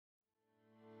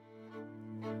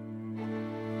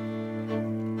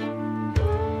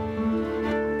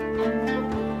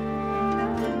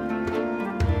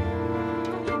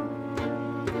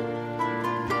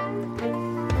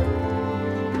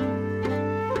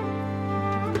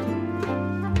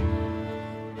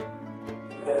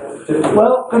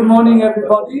Well, good morning,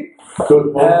 everybody.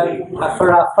 Good morning.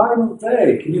 For our final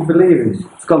day, can you believe it?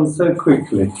 It's gone so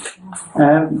quickly.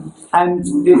 And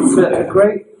it's a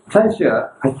great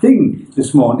pleasure, I think,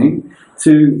 this morning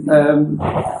to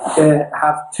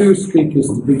have two speakers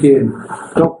to begin.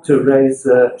 Dr.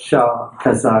 Reza Shah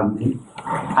Kazani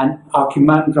and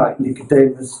Archimandrite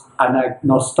Nicodemus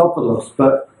Anagnosopoulos,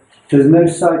 but there's no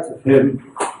sight of him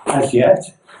as yet.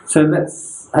 So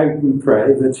let's hope and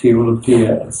pray that he will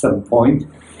appear at some point.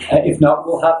 If not,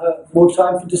 we'll have more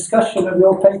time for discussion of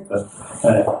your paper,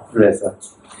 Reza.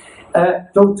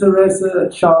 Dr. Reza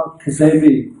Shah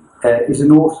Kazemi is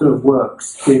an author of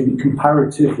works in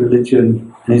comparative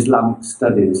religion and Islamic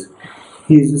studies.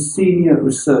 He is a senior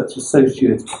research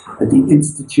associate at the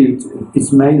Institute of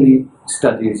Ismaili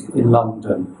Studies in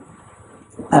London.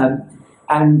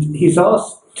 And he's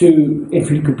asked if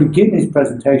he could begin his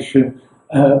presentation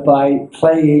by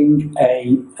playing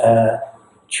a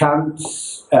chant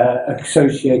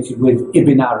associated with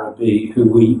Ibn Arabi, who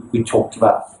we talked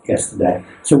about yesterday.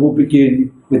 So we'll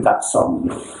begin with that song.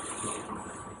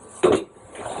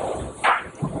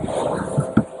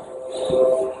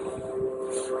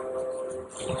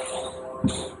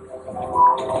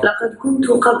 لقد كنت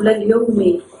قبل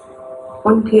اليوم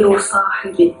أنكر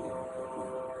صاحبي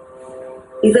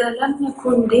إذا لم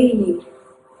يكن ديني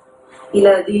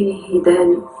إلى دينه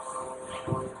داني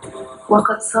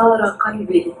وقد صار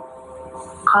قلبي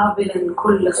قابلا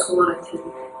كل صورة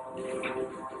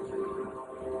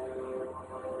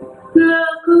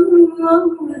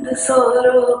لقد صار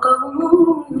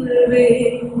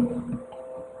قلبي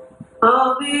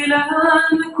قابلا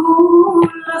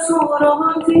كل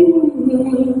صورة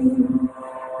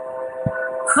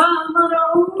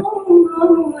فمرعون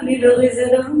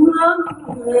للغزلان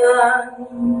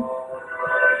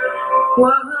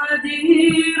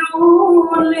وهدير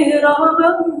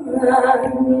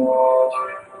لرهبان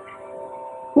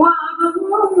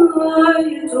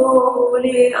وأبيت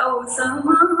لأوثان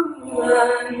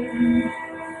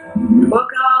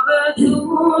وكعبة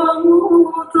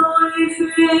طائف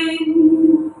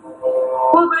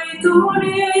وبيت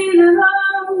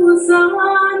للأوثان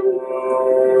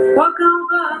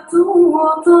وكعبة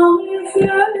طائف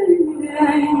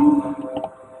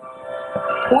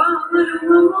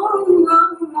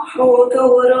ومحوط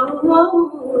وراء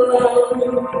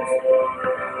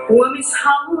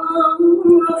ومصحف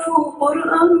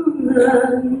قرآن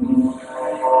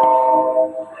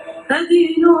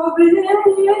أدين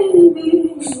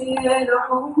بالدين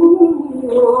الحور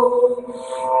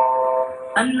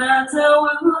أن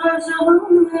توهجت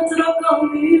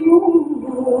رقمي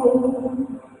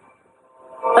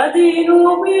أدين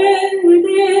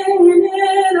بالدين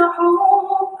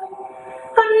الحور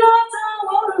أن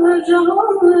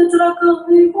توهجت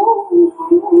رقمي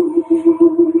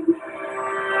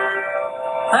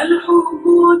الحب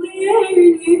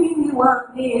ديني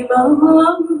وإيماني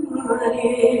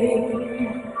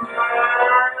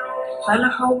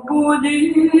الحب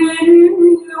ديني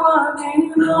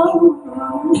وإيماني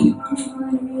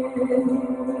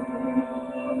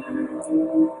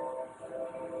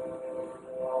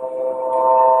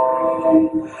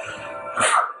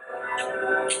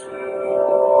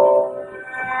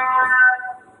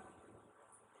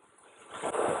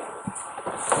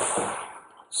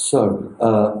So,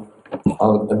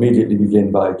 I'll immediately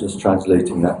begin by just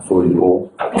translating that for you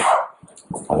all.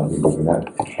 I'll be moving that.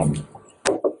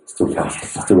 Still fast,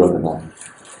 still rolling that.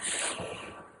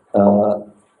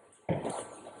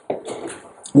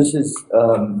 This is,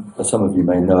 as some of you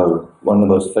may know, one of the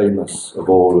most famous of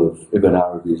all of Ibn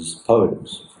Arabi's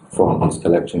poems from his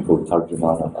collection called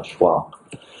Tarjuman al-Ashwaq,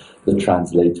 the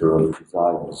translator of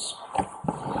desires.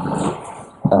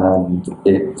 And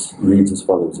it reads as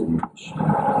follows in English.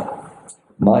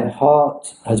 My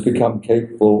heart has become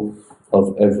capable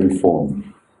of every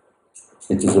form.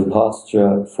 It is a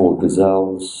pasture for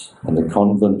gazelles and a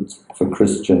convent for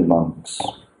Christian monks,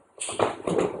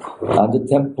 and a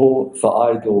temple for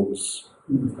idols,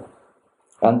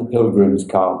 and the pilgrim's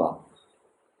Kaaba,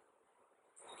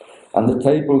 and the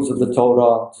tables of the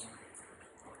Torah,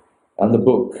 and the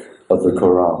book of the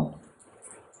Quran.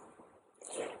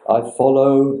 I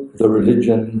follow the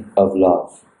religion of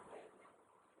love.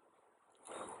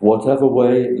 Whatever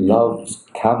way love's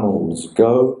camels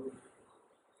go,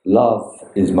 love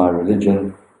is my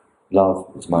religion, love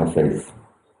is my faith.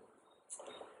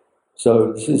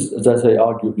 So this is, as I say,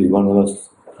 arguably one of the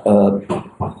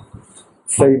most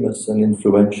famous and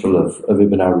influential of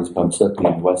Ibn Arabi's poems, certainly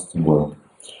in the Western world.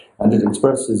 And it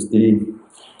expresses the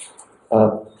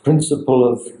principle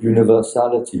of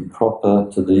universality proper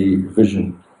to the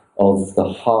vision of the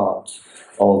heart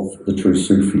of the true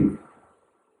Sufi.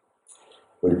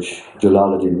 which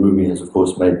Jalaluddin Rumi has, of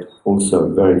course, made also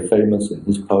very famous in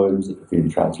his poems that have been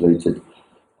translated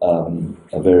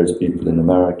by various people in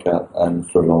America, and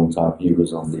for a long time he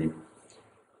was on the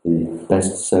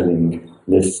best-selling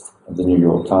list of the New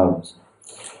York Times.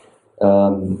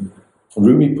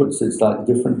 Rumi puts it slightly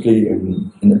differently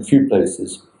in a few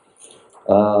places.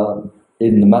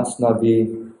 In the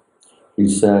Masnavi, he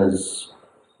says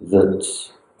that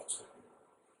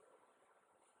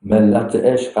ملت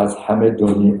عشق از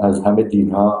همه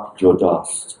دینها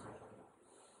جداست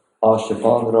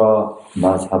عاشقان را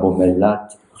مذهب و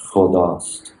ملت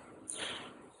خداست.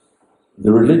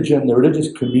 The religion, the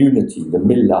religious community, the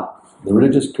millah, the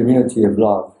religious community of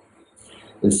love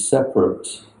is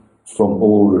separate from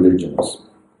all religions.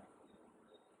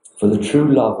 For the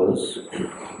true lovers,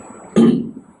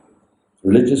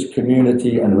 religious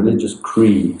community and religious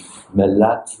creed,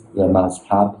 millat, the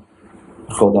mazhab,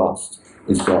 khudast,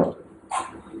 is God.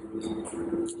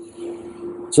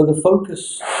 So the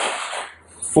focus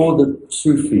for the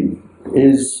Sufi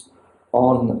is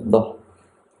on the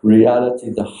reality,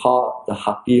 the heart, the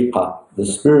haqiqah, the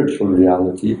spiritual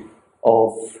reality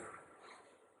of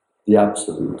the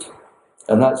Absolute.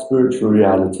 And that spiritual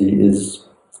reality is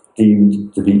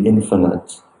deemed to be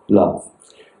infinite love.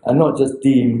 And not just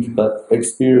deemed, but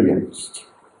experienced,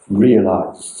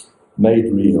 realized,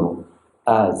 made real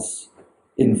as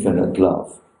infinite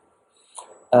love.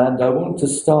 And I want to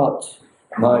start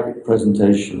my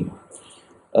presentation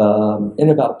in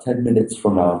about 10 minutes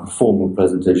from our formal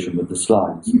presentation with the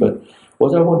slides. But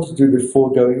what I want to do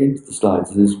before going into the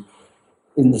slides is,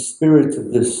 in the spirit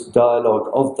of this dialogue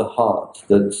of the heart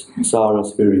that Sarah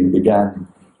Spiri began,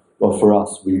 well, for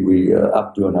us,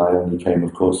 Abdu and I only came,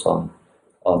 of course, on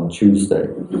Tuesday.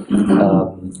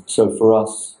 So for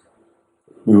us,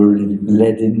 we were really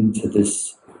led into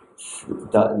this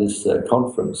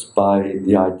conference by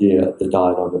the idea of the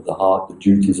dialogue of the heart, the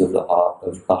duties of the heart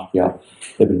of Bahya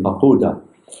ibn Maquda,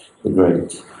 the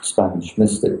great Spanish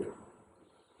mystic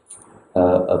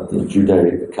of the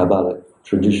Judaic Kabbalic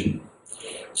tradition.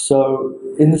 So,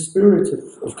 in the spirit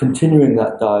of continuing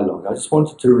that dialogue, I just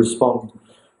wanted to respond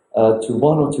to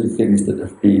one or two things that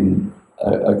have been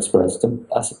expressed. And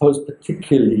I suppose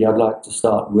particularly I'd like to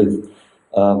start with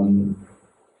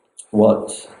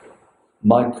what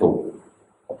Michael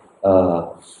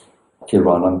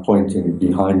Kiran, I'm pointing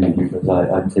behind me because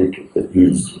I take it that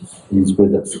he's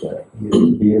with us there.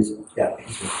 He is? Yeah.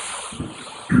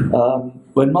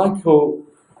 When Michael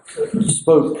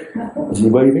spoke, is he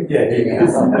waving? Yeah, he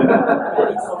is.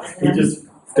 He just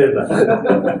did that.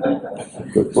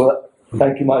 Good. Well,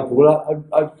 thank you, Michael. Well,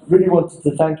 I really wanted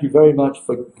to thank you very much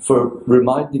for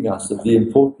reminding us of the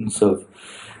importance of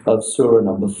Surah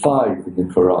number 5 in the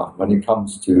Quran when it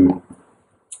comes to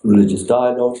religious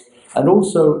dialogue. And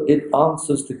also it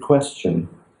answers the question,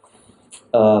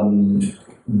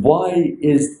 why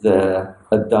is there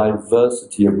a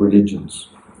diversity of religions?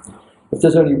 If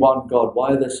there's only one God,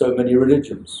 why are there so many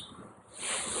religions?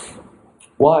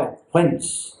 Why?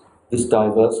 Whence this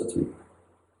diversity?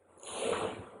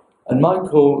 And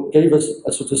Michael gave us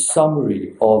a sort of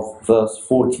summary of verse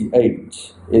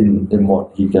 48 in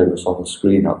what he gave us on the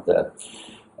screen up there.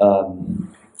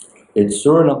 It's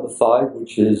Surah number 5,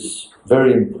 which is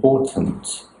very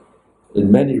important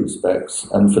in many respects,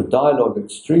 and for dialogue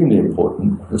extremely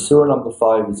important. The Surah number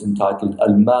 5 is entitled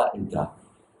Al-Ma'idah,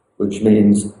 which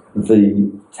means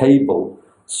the table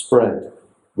spread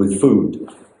with food,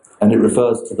 and it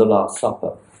refers to the Last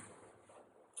Supper.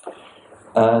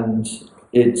 And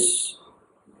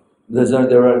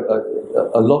there are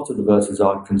a lot of the verses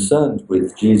are concerned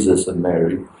with Jesus and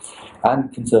Mary,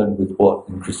 and concerned with what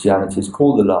in Christianity is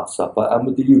called the Last Supper, and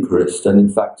with the Eucharist. And in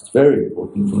fact, it's very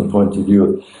important from the point of view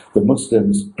of the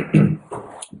Muslims'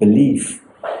 belief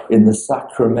in the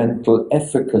sacramental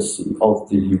efficacy of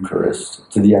the Eucharist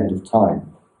to the end of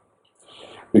time.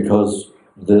 Because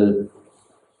the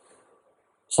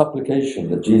supplication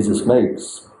that Jesus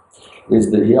makes is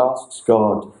that he asks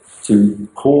God to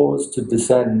cause to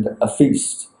descend a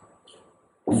feast,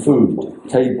 a food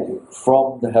table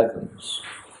from the heavens,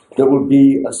 that will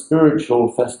be a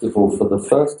spiritual festival for the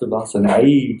first of us, an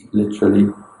Eid, literally,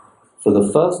 for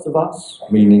the first of us,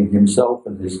 meaning himself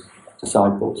and his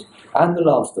disciples, and the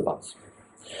last of us.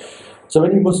 So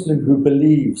any Muslim who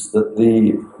believes that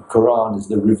the Quran is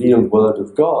the revealed word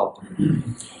of God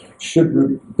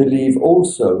should believe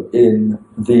also in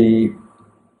the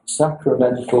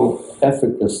sacramental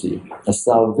efficacy, a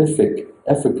salvific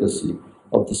efficacy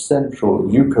of the central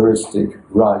Eucharistic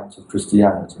rite of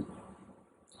Christianity,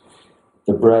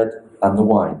 the bread and the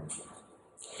wine.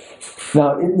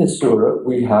 Now in this surah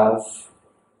we have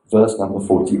verse number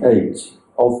 48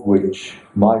 of which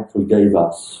Michael gave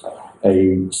us a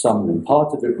summary.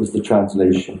 Part of it was the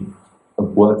translation of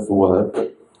word for word.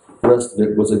 The rest of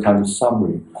it was a kind of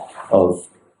summary of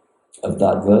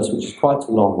that verse, which is quite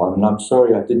a long one. And I'm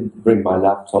sorry I didn't bring my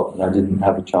laptop and I didn't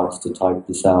have a chance to type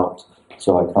this out, so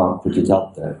I can't put it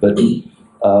up there. But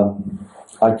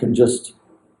I can just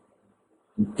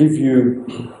give you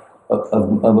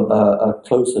a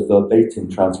closer verbatim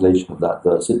translation of that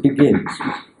verse. It begins,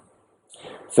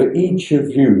 for each of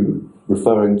you,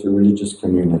 referring to religious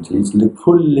communities,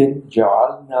 لِكُلٍّ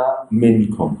جَعَلْنَا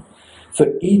مِنْكُمْ. For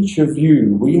each of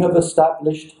you, we have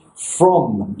established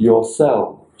from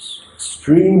yourselves,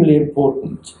 extremely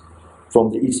important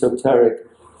from the esoteric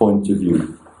point of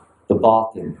view, the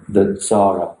batin that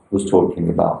Sarah was talking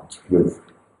about with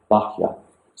Bahya.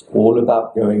 It's all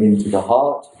about going into the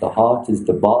heart. The heart is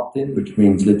the batin, which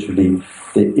means literally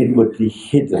the inwardly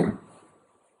hidden.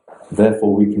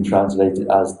 Therefore, we can translate it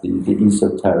as the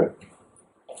esoteric,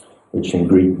 which in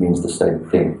Greek means the same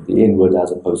thing. The inward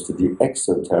as opposed to the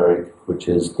exoteric, which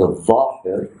is the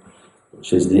zahir,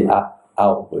 which is the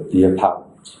outward, the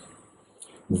apparent.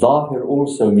 Zahir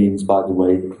also means, by the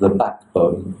way, the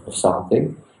backbone of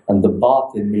something, and the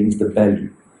batin means the belly.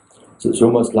 So it's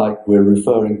almost like we're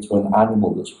referring to an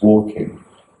animal that's walking,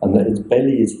 and that its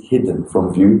belly is hidden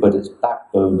from view, but its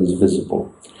backbone is visible.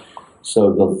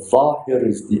 So the zahir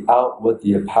is the outward,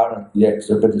 the apparent, the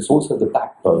extra, but it's also the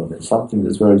backbone. It's something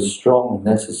that's very strong and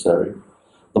necessary.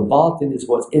 The batin is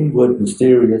what's inward,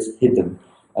 mysterious, hidden,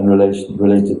 and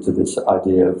related to this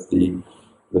idea of the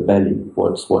belly,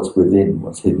 what's within,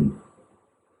 what's hidden.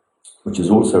 Which is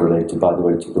also related, by the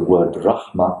way, to the word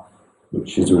rahmah,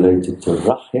 which is related to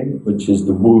rahim, which is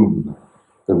the womb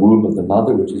of the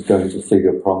mother, which is going to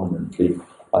figure prominently,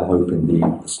 I hope, in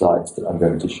the slides that I'm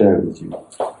going to share with you.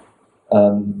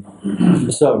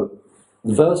 So,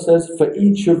 the verse says, for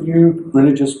each of you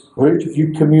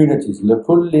communities,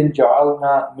 لَكُلٍّ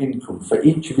جَعَلْنَا مِنْكُمْ. For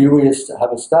each of you we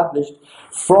have established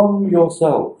from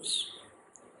yourselves,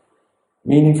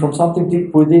 meaning from something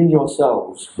deep within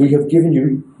yourselves, we have given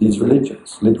you these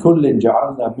religions. لِكُلٍّ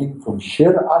جَعَلْنَا مِنْكُمْ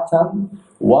شِرْعَةً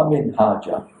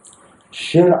وَمِنْهَاجًا.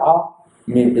 Shir'ah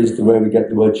is where we get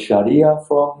the word sharia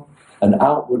from, an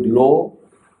outward law,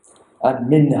 and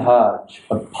minhaj,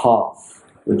 a path,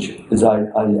 which is I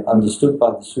understood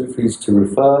by the Sufis to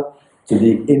refer to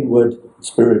the inward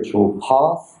spiritual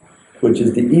path, which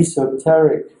is the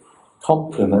esoteric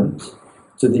complement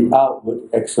to the outward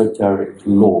exoteric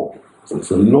law. So it's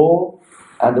a law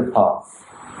and a path.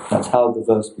 That's how the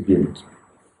verse begins.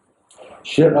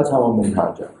 Shir'atan wa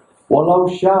minhaja. وَلَوْ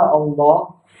شَاءَ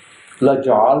اللَّهُ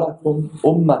لَجَعَلَكُمْ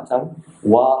أُمَّةً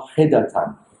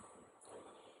وَاحِدَةً.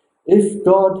 If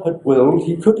God had willed,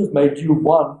 He could have made you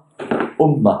one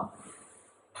ummah.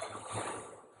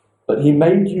 But He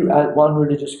made you as one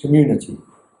religious community.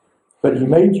 But He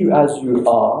made you as you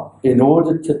are in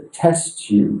order to test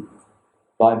you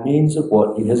by means of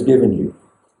what He has given you.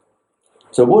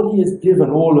 So what He has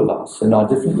given all of us in our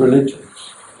different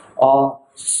religions are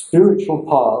spiritual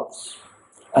paths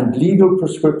and legal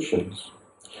prescriptions,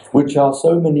 which are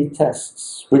so many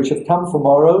tests, which have come from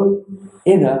our own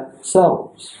inner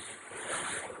selves.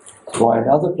 That's why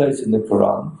another place in the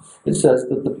Quran, it says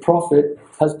that the Prophet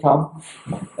has come,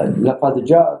 لَقَدْ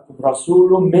جَاءَكُمْ رَسُولٌ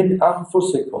مِّنْ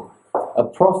أَنفُسِكُمْ. A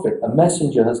prophet, a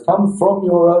messenger has come from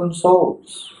your own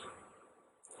souls.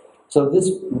 So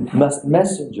this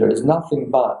messenger is nothing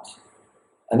but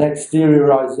an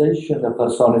exteriorization, a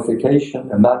personification,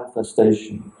 a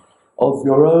manifestation of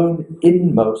your own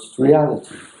inmost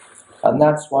reality. And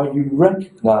that's why you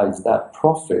recognize that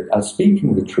prophet as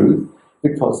speaking the truth,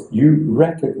 because you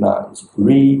recognize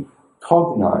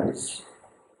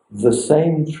the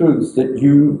same truth that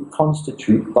you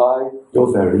constitute by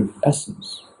your very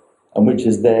essence, and which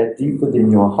is there deep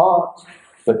within your heart,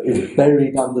 but is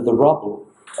buried under the rubble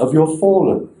of your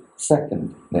fallen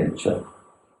second nature.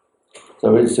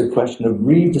 So it's a question of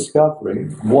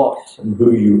rediscovering what and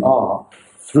who you are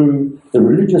through the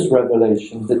religious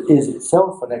revelation that is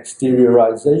itself an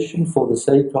exteriorization for the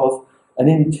sake of an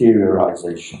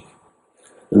interiorization.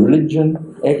 The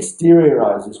religion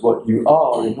exteriorizes what you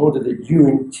are in order that you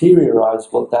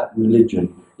interiorize what that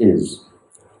religion is.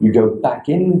 You go back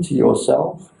into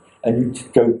yourself and you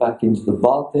go back into the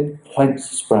batin, whence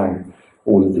sprang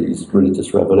all of these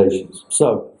religious revelations.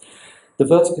 So, the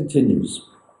verse continues.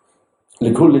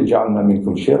 لِكُلٍّ جَعَلْنَا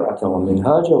مِنْكُمْ شِرْعَةً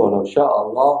وَمِنْهَاجًا وَلَوْ شَاءَ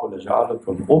اللَّهُ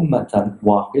لَجَعَلَكُمْ أُمَّةً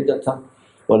وَاحِدَةً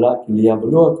وَلَكِنْ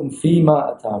لِيَبْلُوَكُمْ فِي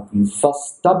مَا أَتَاكُمْ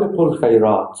فَاسْتَبِقُوا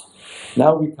الْخَيْرَاتِ.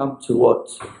 Now we come to what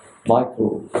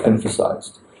Michael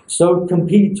emphasized. So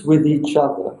compete with each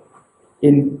other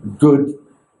in good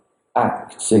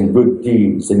acts, in good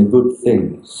deeds, in good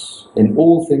things, in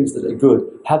all things that are good,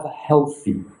 have a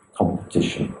healthy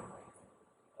competition.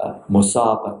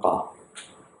 Musabaqa.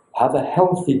 Have a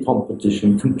healthy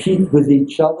competition, compete with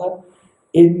each other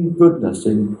in goodness.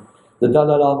 The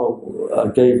Dalai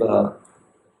Lama gave a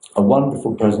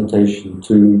wonderful presentation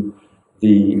to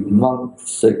the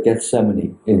monks at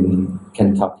Gethsemane in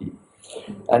Kentucky.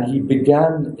 And he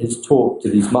began his talk to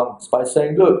these monks by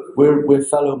saying, look, we're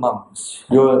fellow monks.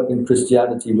 You're in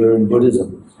Christianity, we're in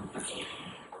Buddhism.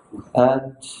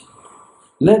 And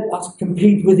let us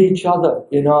compete with each other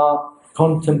in our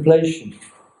contemplation,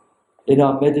 in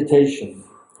our meditation,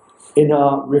 in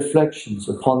our reflections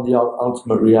upon the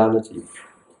ultimate reality.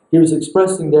 He was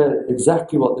expressing there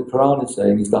exactly what the Quran is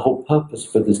saying is the whole purpose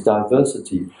for this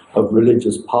diversity of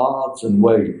religious paths and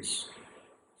ways.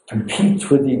 Compete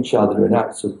with each other in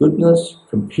acts of goodness,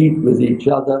 compete with each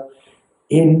other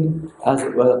in, as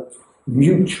it were,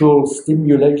 mutual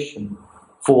stimulation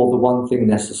for the one thing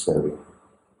necessary.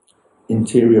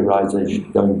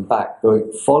 Interiorization, going back,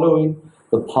 following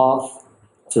the path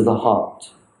to the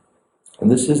heart. And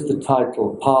this is the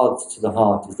title, Paths to the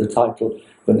Heart, is the title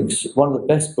of one of the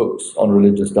best books on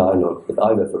religious dialogue that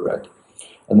I've ever read.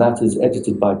 And that is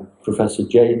edited by Professor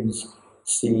James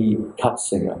C.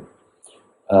 Cuttsinger.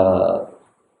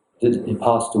 He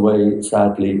passed away,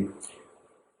 sadly,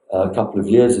 a couple of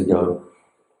years ago.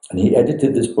 And he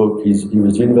edited this book. He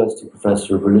was University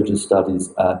Professor of Religious Studies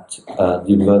at the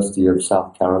University of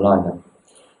South Carolina.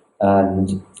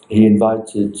 And he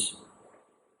invited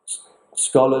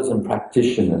scholars and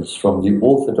practitioners from the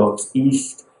Orthodox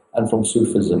East and from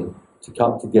Sufism to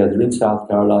come together in South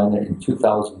Carolina in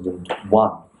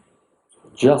 2001,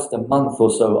 just a month or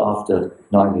so after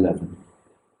 9/11.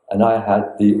 And I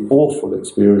had the awful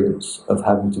experience of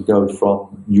having to go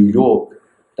from New York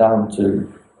down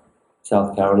to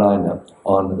South Carolina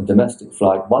on a domestic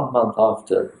flight 1 month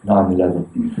after 9/11.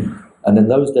 And in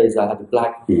those days I had a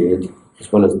black beard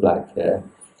as well as black hair.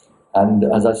 And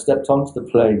as I stepped onto the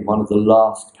plane, one of the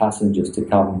last passengers to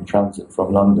come in transit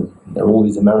from London, and there were all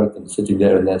these Americans sitting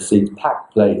there in their seats,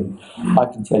 packed plane, I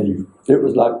can tell you, it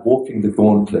was like walking the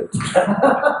gauntlet.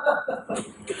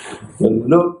 The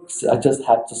looks, I just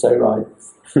had to say, right,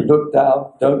 look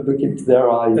down, don't look into their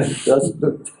eyes, just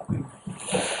look down.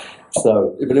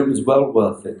 So, but it was well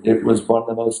worth it. It was one of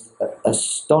the most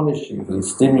astonishingly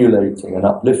stimulating and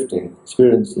uplifting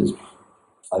experiences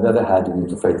I've ever had in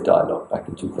interfaith dialogue back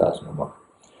in 2001.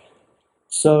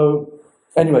 So,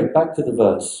 anyway, back to the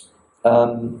verse.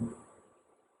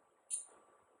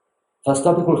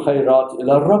 فَاسْتَبِقُوا الْخَيْرَاتِ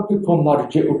إِلَى رَبِّكُمْ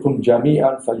مَرْجِعُكُمْ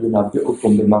جَمِيعًا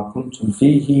فَيُنَبِّئُكُمْ بِمَا كُنْتُمْ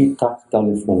فِيهِ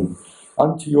تَخْتَلِفُونَ.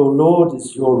 Unto your Lord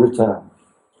is your return.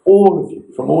 All of you,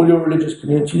 from all your religious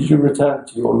communities, you return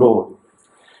to your Lord.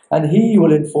 And He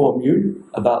will inform you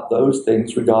about those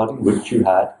things regarding which you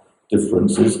had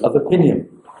differences of opinion.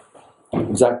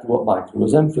 Exactly what Michael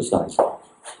was emphasizing.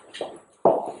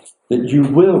 That you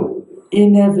will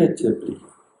inevitably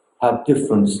have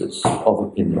differences of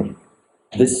opinion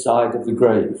this side of the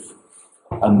grave.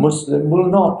 A Muslim will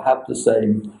not have the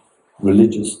same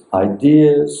religious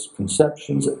ideas,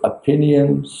 conceptions,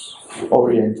 opinions,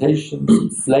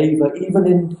 orientations, flavor, even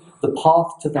in the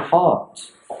path to the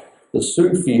heart. The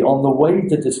Sufi, on the way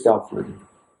to discovering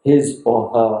his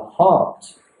or her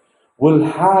heart, will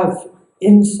have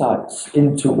insights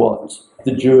into what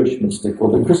the Jewish mystic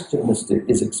or the Christian mystic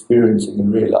is experiencing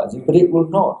and realizing, but it will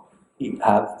not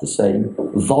have the same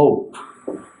vogue.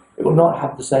 It will not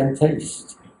have the same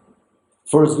taste.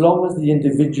 For as long as the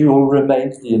individual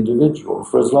remains the individual,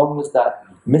 for as long as that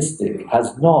mystic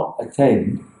has not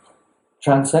attained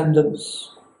transcendence,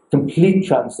 complete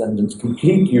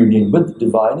union with the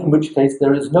divine, in which case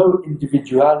there is no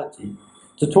individuality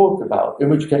to talk about, in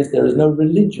which case there is no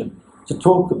religion to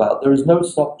talk about, there is no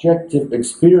subjective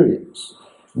experience,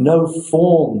 no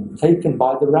form taken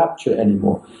by the rapture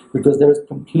anymore, because there is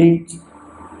complete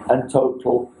and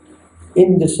total,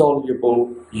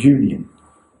 indissoluble union,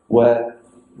 where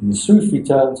in the Sufi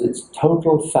terms it's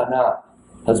total fana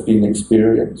has been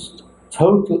experienced,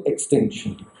 total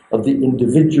extinction of the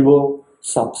individual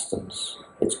substance.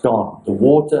 It's gone. The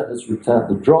water has returned,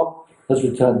 the drop has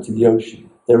returned to the ocean.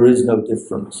 There is no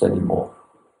difference anymore.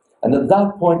 And at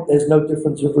that point, there's no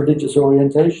difference of religious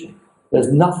orientation.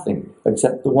 There's nothing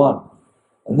except the one.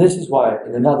 And this is why,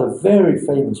 in another very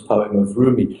famous poem of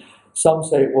Rumi, some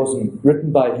say it wasn't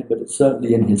written by him, but it's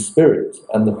certainly in his spirit.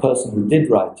 And the person who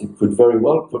did write it could very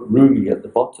well put Rumi at the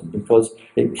bottom, because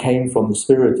it came from the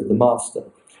spirit of the master,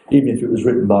 even if it was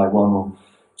written by one or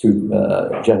two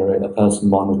a person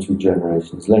 1 or 2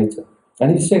 generations later.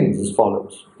 And he sings as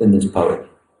follows in this poem.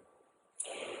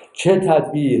 چه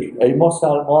تدبیر ای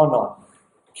مسلمانان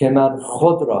که من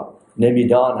خود را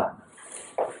نمیدانم،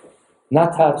 نه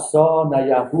ترسا نه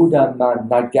یهودم من،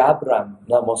 نه گبرم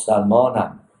نه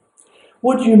مسلمانم.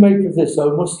 What do you make of this, O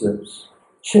Muslims?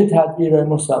 چه تدبیر ای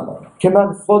مسلمان که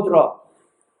من خود را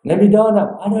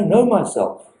نمیدانم. I don't know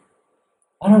myself.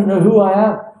 I don't know who I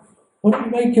am. What do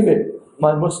you make of it,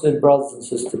 my Muslim brothers and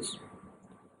sisters?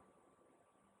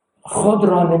 خود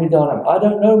را نمیدانم. I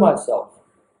don't know myself.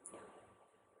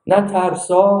 نه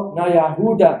ترسا نه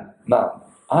یهودم من.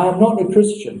 I am not a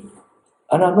Christian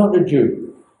and I'm not a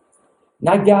Jew.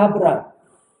 نه گبرم.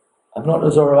 I'm not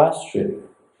a Zoroastrian.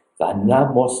 و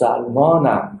نه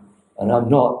مسلمانم. And I'm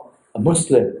not a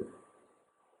Muslim.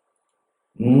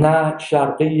 نه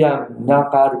شرقیم نه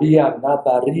غربیم نه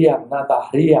بریم نه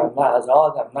بحریم نه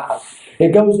آزادم نه.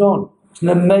 It goes on. It's an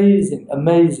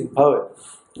amazing poet,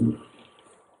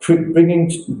 bringing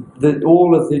all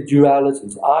of the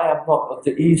dualities. I am not of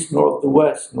the east nor of the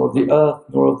west nor of the earth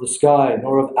nor of the sky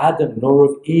nor of Adam nor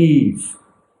of Eve.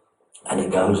 And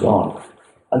it goes on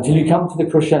until you come to the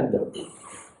crescendo.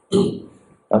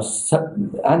 Now,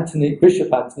 Bishop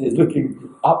Anthony is looking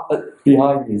up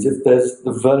behind me as if there's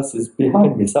the verses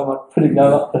behind me. Someone putting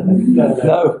them up there.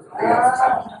 No.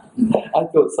 I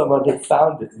thought someone had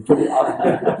found it and put it up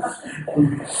there.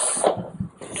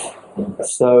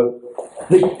 So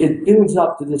it builds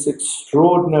up to this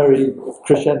extraordinary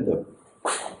crescendo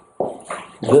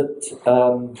that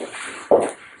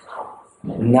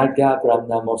Na Gabram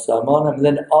na Musalman, and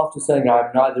then after saying I am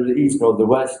neither the east nor the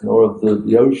west nor of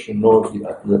the ocean nor of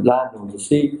the land nor the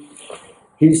sea,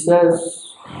 he says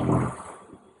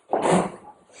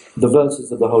the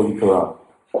verses of the Holy Quran.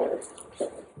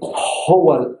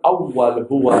 Huwa al-awwal,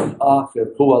 huwa al-akhir,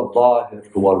 huwa al-zahir,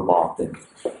 huwa al-batin.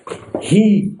 He,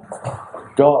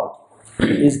 God,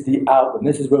 is the outward. And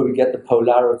this is where we get the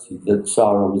polarity that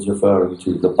Sarah was referring to,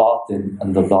 the batin and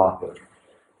the zahir.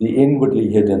 The inwardly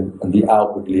hidden and the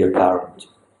outwardly apparent.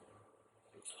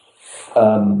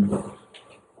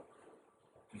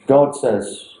 God says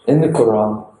in the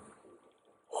Quran,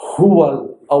 Huwa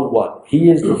al-awwal, He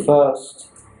is the first,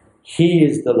 He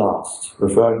is the last,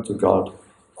 referring to God.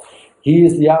 He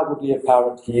is the outwardly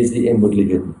apparent, He is the inwardly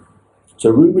hidden. So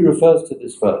Rumi refers to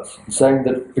this verse, saying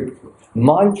that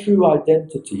my true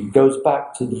identity goes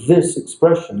back to this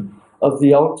expression of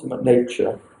the ultimate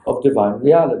nature of divine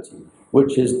reality,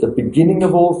 which is the beginning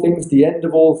of all things, the end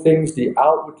of all things, the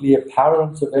outwardly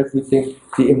apparent of everything,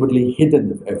 the inwardly hidden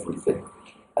of everything.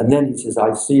 And then he says,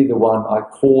 I see the one, I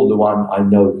call the one, I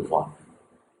know the one.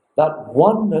 That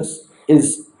oneness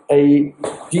is a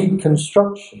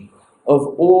deconstruction of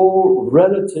all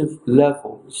relative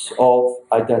levels of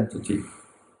identity.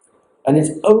 And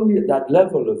it's only at that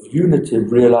level of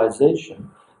unitive realization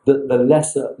that the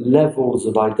lesser levels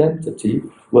of identity,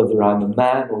 whether I'm a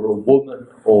man or a woman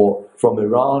or from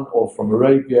Iran or from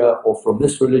Arabia or from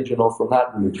this religion or from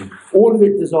that religion, all of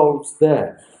it dissolves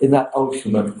there in that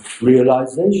ultimate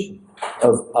realization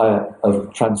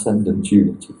of transcendent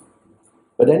unity.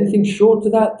 But anything short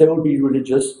of that, there will be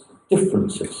religious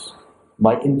differences.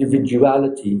 My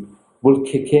individuality will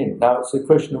kick in. Now it's a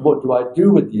question of what do I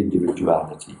do with the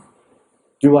individuality?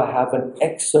 Do I have an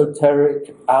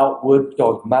exoteric, outward,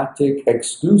 dogmatic,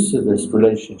 exclusivist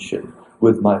relationship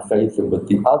with my faith and with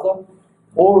the other?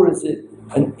 Or is it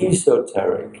an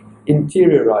esoteric,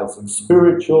 interiorizing,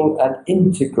 spiritual and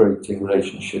integrating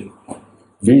relationship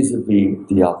vis-a-vis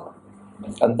the other?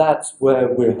 And that's where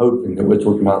we're hoping that we're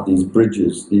talking about these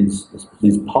bridges, these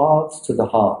paths to the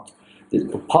heart.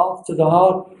 The path to the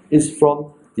heart is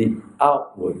from the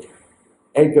outward,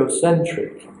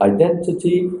 egocentric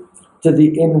identity to the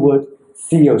inward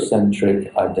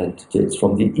theocentric identity. It's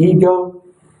from the ego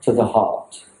to the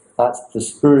heart. That's the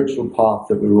spiritual path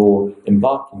that we're all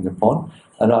embarking upon.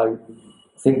 And I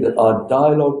think that our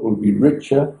dialogue will be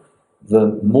richer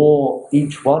the more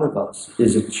each one of us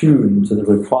is attuned to the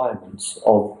requirements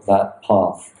of that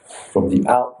path, from the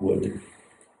outward,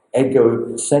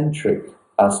 egocentric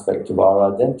aspect of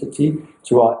our identity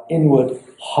to our inward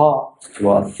heart, to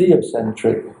our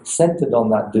theocentric, centered on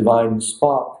that divine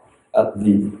spark at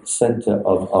the center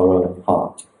of our own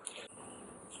heart.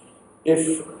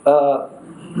 If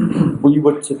we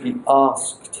were to be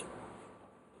asked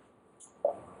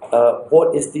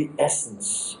what is the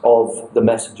essence of the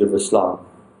message of Islam,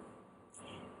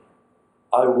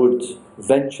 I would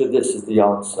venture this as the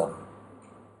answer.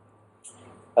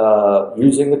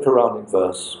 Using the Quranic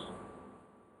verse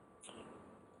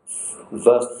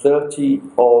 30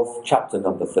 of chapter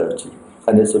number 30.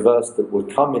 And it's a verse that will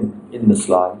come in the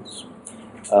slides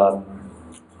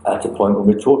at a point when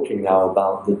we're talking now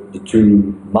about the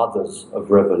two mothers of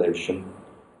revelation,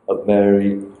 of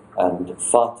Mary and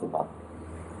Fatima.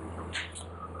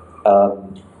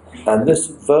 And this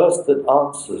verse that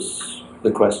answers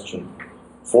the question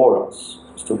for us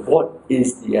as to what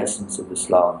is the essence of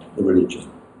Islam, the religion.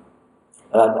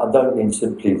 And I don't mean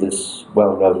simply this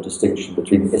well-known distinction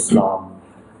between Islam,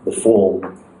 the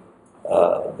formal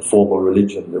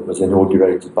religion that was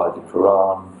inaugurated by the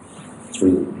Quran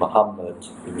through Muhammad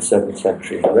in the 7th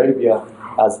century in Arabia,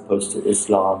 as opposed to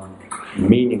Islam, the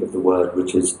meaning of the word,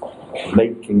 which is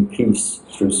making peace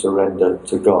through surrender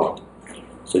to God.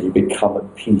 So you become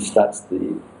at peace. That's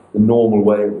the normal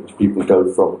way in which people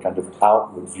go from a kind of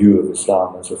outward view of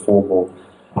Islam as a formal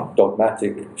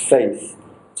dogmatic faith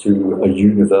to a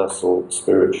universal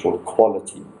spiritual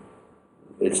quality.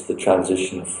 It's the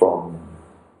transition from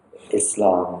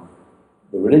Islam,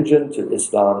 the religion, to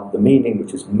Islam, the meaning,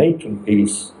 which is making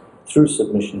peace through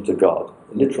submission to God.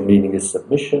 The literal meaning is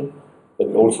submission, but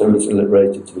it also is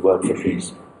related to the word for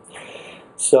peace.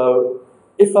 So,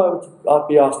 if I'd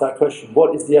be asked that question,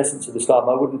 what is the essence of Islam?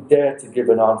 I wouldn't dare to give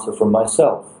an answer from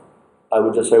myself. I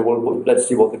would just say, well, let's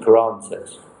see what the Quran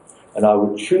says. And I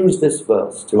would choose this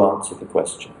verse to answer the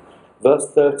question. Verse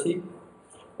 30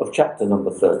 of chapter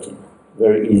number 30.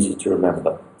 Very easy to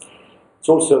remember. It's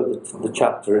also the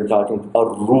chapter entitled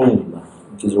Ar-Rum,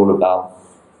 which is all about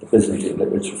the Byzantine,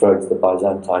 which refers to the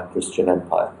Byzantine Christian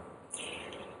Empire.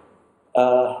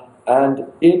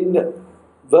 And in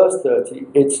verse 30,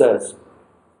 it says,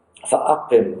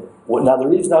 فَأَقِمْ. Now the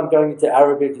reason I'm going into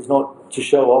Arabic is not to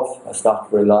show off,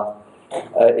 astaghfirullah.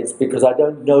 It's because I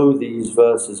don't know these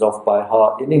verses off by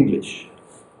heart in English.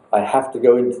 I have to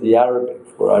go into the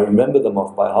Arabic, where I remember them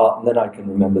off by heart, and then I can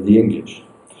remember the English.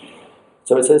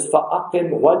 So it says,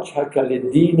 فَأَقِمْ وَجْهَكَ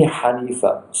لِلدِّينِ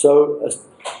حَنِيفًا. So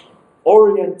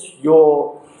orient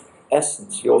your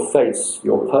essence, your face,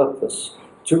 your purpose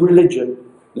to religion,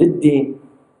 لِلدِّينِ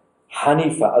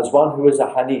Hanifa, as one who is a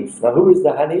Hanif. Now who is the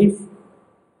Hanif?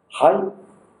 Hay.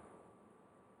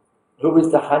 Who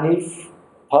is the Hanif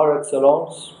par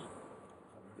excellence?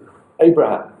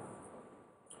 Abraham.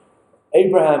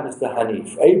 Abraham is the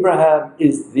Hanif. Abraham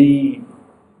is the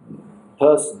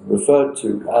person referred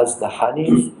to as the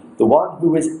Hanif, the one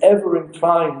who is ever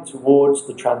inclined towards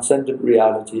the transcendent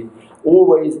reality,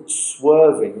 always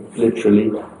swerving,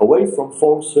 literally, away from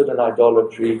falsehood and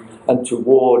idolatry and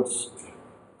towards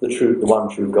the one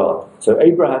true God. So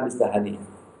Abraham is the Hanif.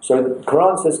 So the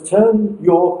Quran says, turn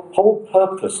your whole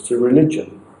purpose to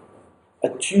religion.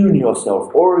 Attune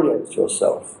yourself, orient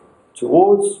yourself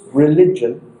towards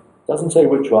religion. Doesn't say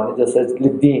which one, it just says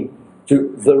lideen,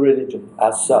 to the religion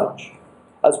as such.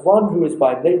 As one who is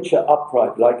by nature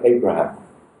upright like Abraham.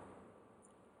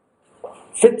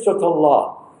 Fitrat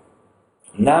Allah.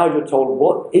 Now you're told,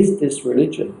 what is this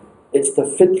religion? It's the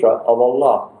fitrah of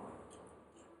Allah.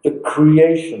 The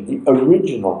creation, the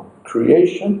original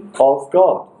creation of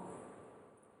God.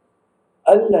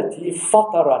 التي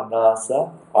فطر الناس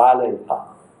عليها.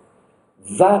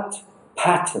 That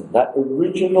pattern, that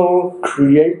original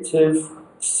creative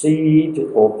seed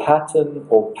or pattern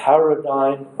or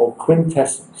paradigm or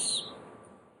quintessence,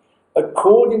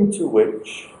 according to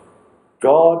which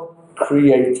God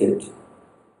created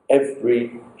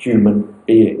every human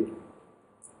being.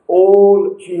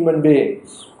 All human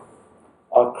beings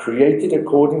are created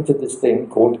according to this thing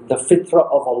called the fitrah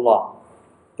of Allah,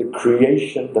 the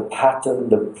creation, the pattern,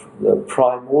 the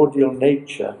primordial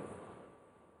nature,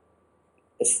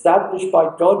 established by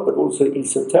God, but also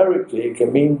esoterically, it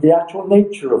can mean the actual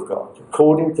nature of God,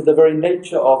 according to the very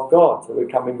nature of God. So we're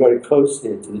coming very close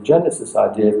here to the Genesis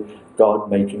idea of God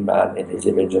making man in his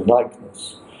image and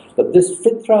likeness. But this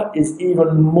fitrah is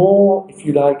even more, if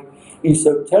you like,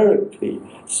 esoterically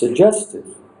suggestive,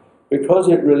 because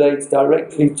it relates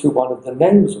directly to one of the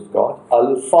names of God,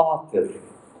 Al-Fatir.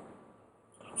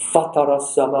 Fatara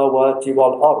samawati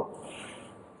wal ard.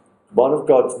 One of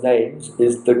God's names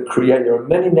is the creator. There are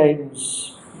many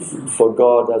names for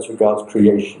God as regards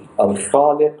creation.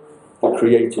 Al-Khaliq, the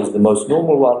creator, is the most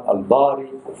normal one. Al-Bari,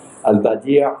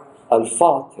 Al-Badi',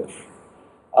 Al-Fatir.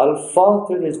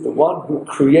 Al-Fatir is the one who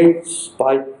creates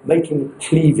by making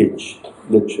cleavage,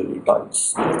 literally, by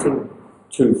splitting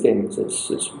two things. It's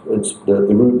the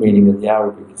root meaning in the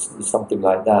Arabic is something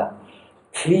like that.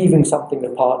 Cleaving something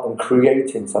apart and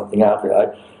creating something out of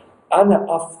it. Ana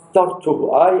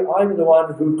aftartuhu. I'm the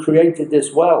one who created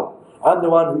this well. I'm the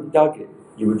one who dug it.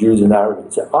 You would use in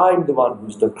Arabic. So I'm the one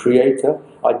who's the creator.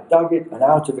 I dug it and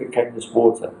out of it came this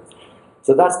water.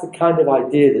 So that's the kind of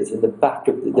idea that's in the back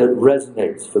of that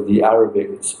resonates for the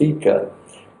Arabic speaker,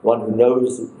 one who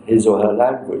knows his or her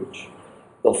language.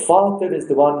 The Fatir is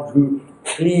the one who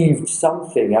cleaved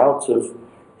something out of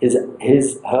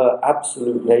her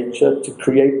absolute nature to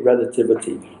create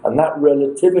relativity. And that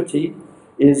relativity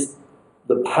is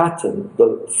the pattern,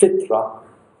 the fitra,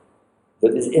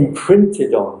 that is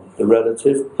imprinted on the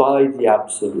relative by the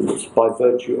absolute, by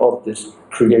virtue of this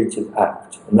creative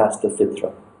act. And that's the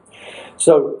fitra.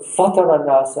 So, fatara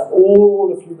nasa,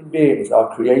 all of human beings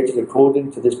are created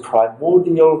according to this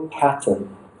primordial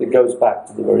pattern that goes back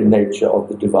to the very nature of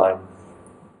the divine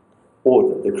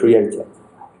order, the creator.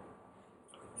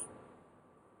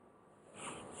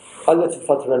 التي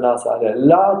فطر الناس عليها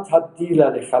لا تبديل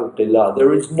لخلق الله.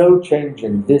 There is no change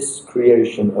in this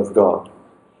creation of God.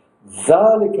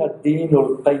 ذلك الدين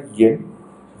القيم.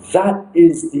 That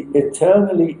is the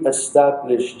eternally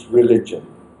established religion.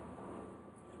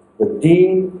 The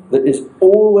deen that is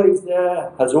always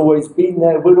there, has always been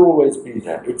there, will always be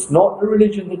there. It's not a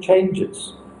religion that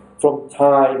changes from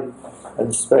time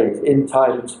and space, in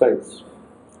time and space.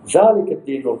 ذلك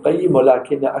الدين القيم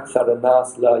ولكن أكثر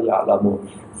الناس لا يعلمون.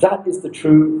 That is the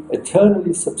true,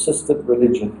 eternally subsistent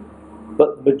religion,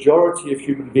 but the majority of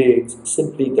human beings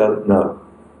simply don't know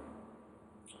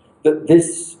that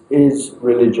this is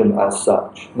religion as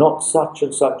such. Not such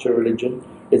and such a religion,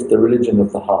 it's the religion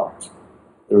of the heart,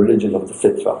 the religion of the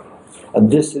fitra.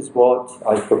 And this is what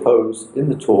I propose in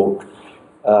the talk.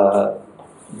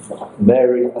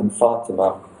 Mary and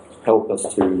Fatima help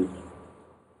us to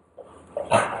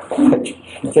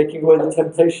taking away the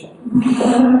temptation.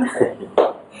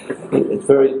 It's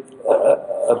very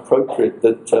appropriate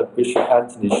that Bishop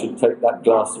Anthony should take that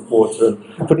glass of water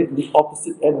and put it in the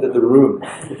opposite end of the room.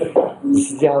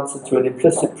 This is the answer to an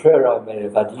implicit prayer I may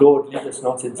have had. Lord, lead us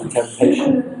not into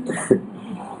temptation.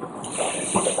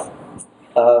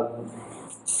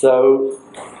 So,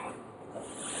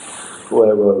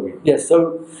 where were we? Yes,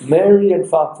 so Mary and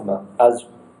Fatima, as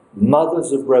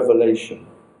mothers of revelation,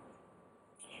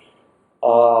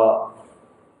 are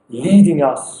leading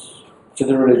us to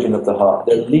the religion of the heart.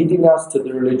 They're leading us to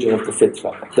the religion of the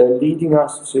fitra. They're leading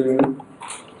us to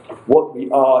what we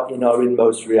are in our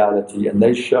inmost reality, and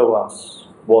they show us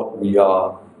what we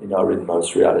are in our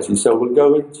inmost reality. So we'll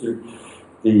go into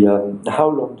the... how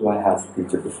long do I have,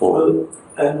 Peter, before? Well,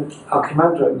 our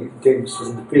commander at Nicodemus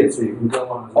hasn't appeared, so you can go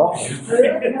on. Oh. He's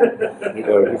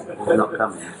not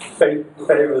coming.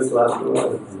 Famous last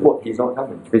words. What, he's not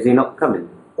coming? Is he not coming?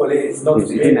 Well, it's not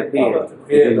He didn't appear.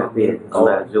 He didn't appear on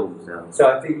that Zoom, so. So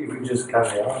I think you can just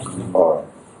carry on. Alright,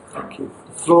 thank you.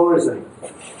 The floor is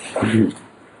open.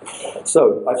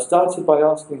 So, I've started by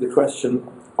asking the question,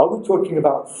 are we talking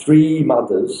about three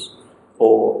mothers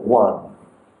or one?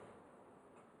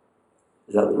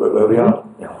 Is that where we are?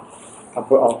 Yeah.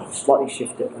 I'll slightly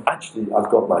shift it. Actually, I've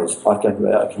got my... I can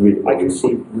read it. I can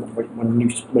see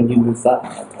when you move that.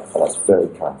 Oh, that's very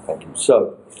kind, thank you.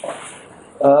 So,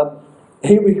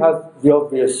 here we have the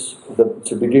obvious,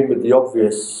 to begin with, the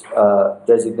obvious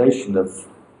designation of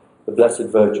the Blessed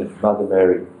Virgin, Mother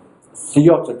Mary.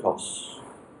 Theotokos,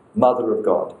 Mother of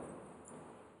God.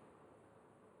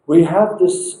 We have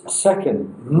this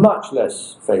second, much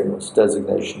less famous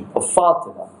designation of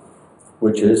Fatima,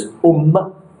 which is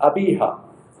Abiha.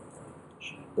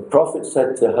 The Prophet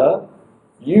said to her,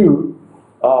 you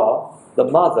are the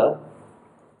mother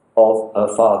of her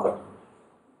father.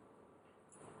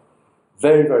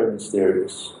 Very, very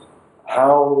mysterious.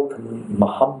 How can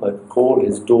Muhammad call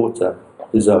his daughter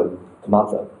his own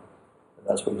mother? And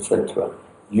that's what he said to her.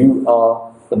 You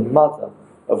are the mother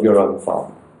of your own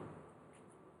father.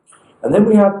 And then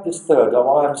we have this third,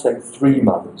 why I'm saying three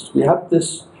mothers. We have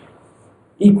this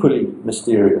equally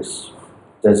mysterious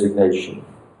designation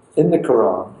in the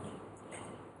Quran,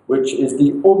 which is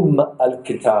the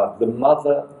al-Kitab, the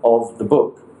mother of the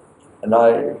book. And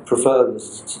I prefer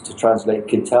this to translate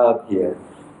Kitab here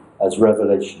as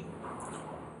revelation.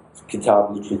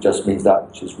 Kitab literally just means that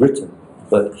which is written,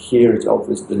 but here it's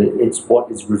obvious that it's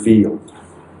what is revealed.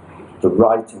 The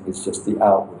writing is just the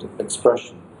outward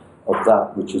expression of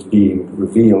that which is being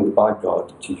revealed by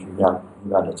God to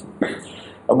humanity.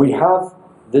 And we have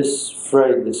this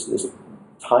phrase, this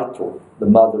title, the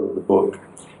mother of the book,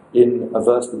 in a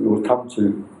verse that we will come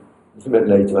to a little bit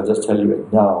later. I'll just tell you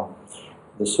it now.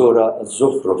 The Surah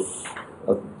Al-Zukhruf,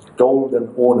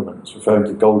 golden ornaments, referring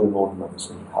to golden ornaments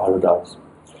in paradise.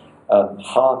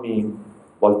 Hamim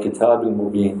wal-Kitab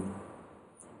al-Mubin.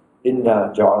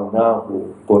 Inna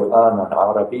ja'alnahu Qur'anan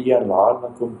Arabiyyan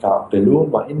la'allakum ta'qilun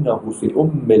wa innahu fi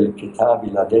ummil kitabi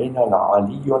ladayna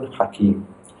la'aliyyun hakim.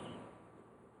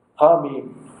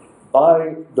 Hamim,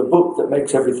 by the book that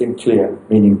makes everything clear,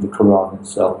 meaning the Quran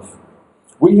itself.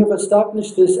 We have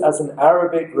established this as an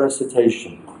Arabic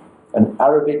recitation, an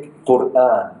Arabic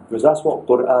Qur'an, because that's what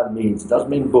Qur'an means. It doesn't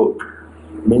mean book,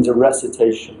 it means a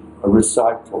recitation. a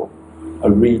recital, a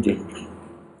reading,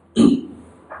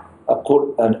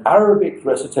 an Arabic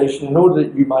recitation in order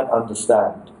that you might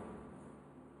understand,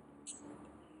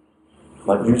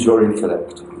 might use your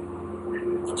intellect.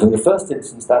 So in the first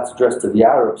instance, that's addressed to the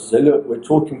Arabs. Say, look, we're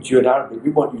talking to you in Arabic,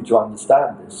 we want you to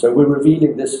understand this. So we're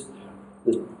revealing this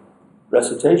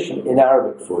recitation in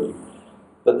Arabic for you.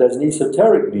 But there's an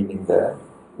esoteric meaning there,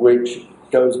 which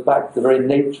goes back to the very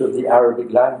nature of the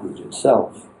Arabic language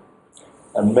itself.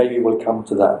 And maybe we'll come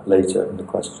to that later in the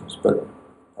questions, but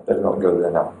I better not go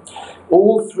there now.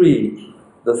 All three,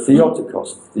 the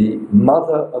Theotokos, the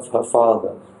mother of her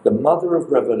father, the mother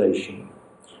of revelation,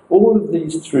 all of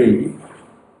these three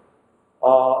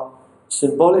are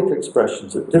symbolic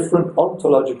expressions at different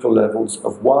ontological levels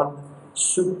of one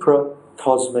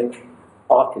supracosmic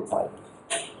archetype.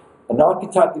 An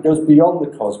archetype that goes beyond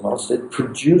the cosmos. It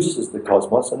produces the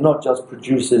cosmos and not just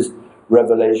produces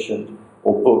revelation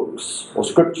or books or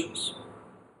scriptures.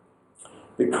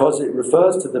 Because it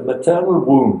refers to the maternal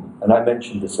womb, and I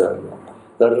mentioned this earlier,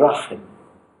 the Rahim,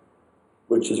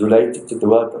 which is related to the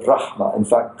word Rahmah. In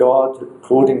fact, God,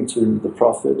 according to the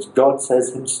prophets, God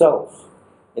says himself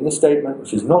in a statement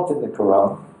which is not in the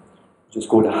Quran, which is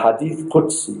called a Hadith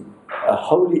Qudsi, a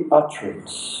holy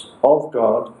utterance of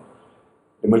God,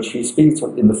 in which he speaks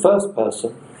in the first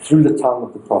person through the tongue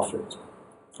of the prophet.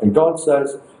 And God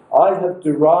says, I have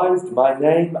derived my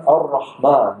name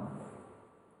Ar-Rahman,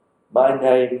 my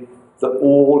name the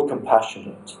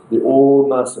all-compassionate, the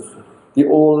all-merciful, the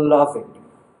all-loving.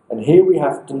 And here we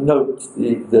have to note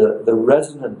the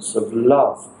resonance of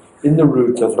love in the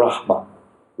root of Rahmah,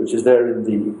 which is there in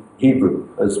the Hebrew,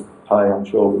 as Pai, I'm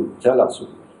sure, will tell us.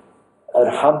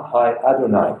 Arham Hai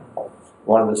Adonai,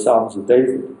 one of the Psalms of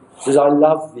David, says, I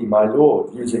love thee, my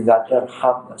Lord, using that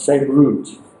Arham, the same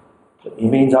root. He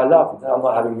means I love. I'm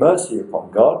not having mercy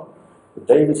upon God. But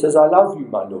David says, I love you,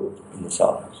 my Lord, in the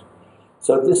Psalms.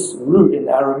 So this root in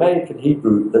Aramaic and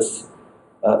Hebrew, this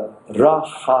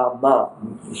Rahama,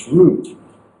 this root,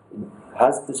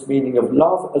 has this meaning of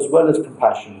love as well as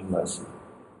compassion and mercy.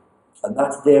 And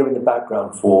that's there in the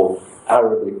background for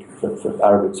Arabic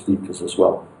speakers as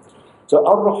well. So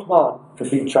Ar-Rahman can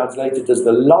be translated as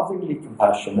the lovingly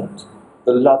compassionate,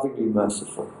 the lovingly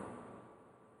merciful.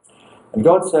 And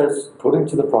God says, according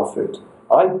to the prophet,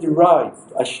 I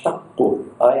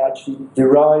actually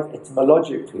derive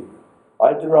etymologically.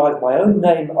 I derive my own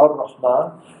name,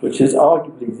 Ar-Rahman, which is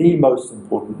arguably the most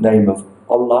important name of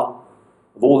Allah,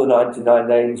 of all the 99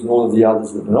 names and all of the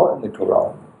others that are not in the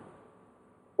Quran.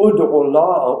 Ud'u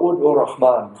Allah or Ud'u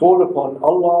Rahman, call upon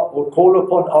Allah or call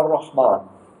upon Ar-Rahman,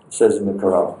 it says in the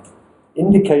Quran,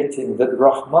 indicating that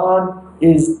Rahman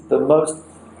is the most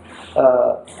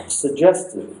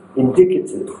suggestive,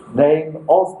 indicative name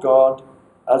of God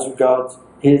as regards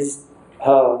his,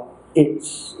 her,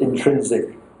 its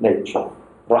intrinsic nature.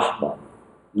 Rahman,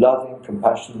 loving,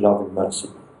 compassion, loving, mercy.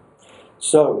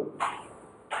 So,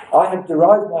 I have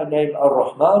derived my name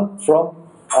Ar-Rahman from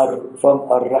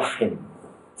Ar-Rahim,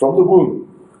 from the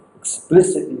womb.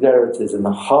 Explicitly there it is in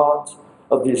the heart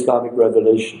of the Islamic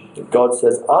revelation that God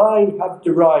says, I have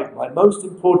derived my most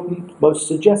important, most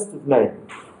suggestive name,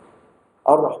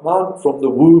 Ar-Rahman, from the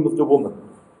womb of the woman.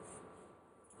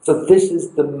 So this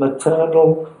is the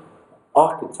maternal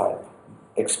archetype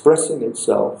expressing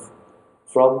itself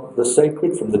from the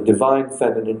sacred, from the divine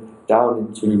feminine down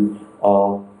into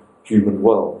our human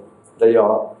world. They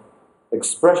are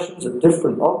expressions at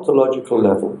different ontological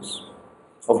levels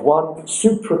of one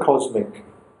supracosmic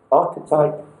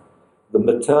archetype, the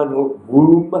maternal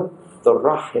womb, the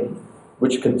Rahim,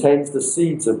 which contains the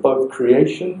seeds of both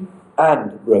creation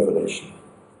and revelation.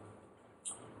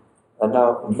 And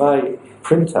now, in my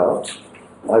printout,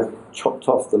 I've chopped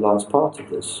off the last part of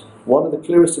this. One of the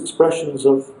clearest expressions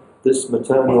of this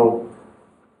maternal...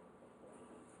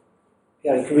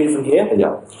 Yeah, you can read it from here.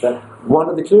 Yeah. One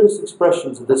of the clearest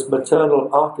expressions of this maternal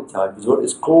archetype is what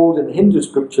is called in Hindu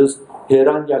scriptures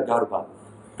Hiranya Garbha,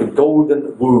 the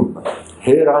golden womb.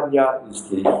 Hiranya is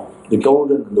the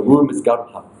golden, and the womb is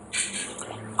Garbha.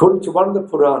 According to one of the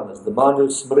Puranas, the Manu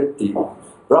Smriti,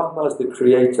 Brahma is the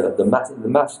creator, the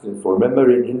masculine form.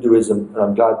 Remember in Hinduism, and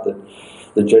I'm glad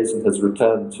that Jason has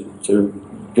returned to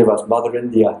give us Mother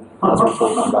India as we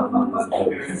talk about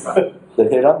the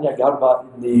Hiranya Garbha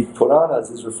in the Puranas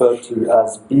is referred to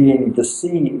as being the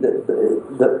seed,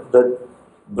 the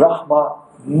Brahma,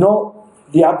 not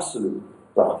the absolute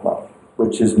Brahma,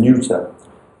 which is neuter,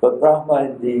 but Brahma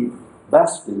in the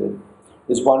masculine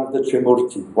is one of the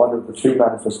Trimurti, one of the three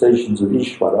manifestations of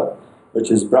Ishvara, which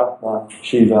is Brahma,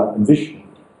 Shiva, and Vishnu.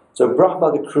 So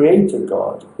Brahma, the creator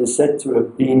God, is said to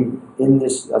have been in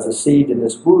this, as a seed in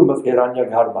this womb of Hiranya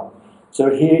Garbha. So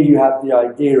here you have the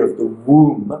idea of the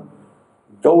womb,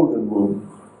 golden womb.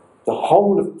 The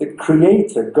whole of the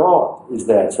Creator, God, is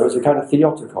there. So it's a kind of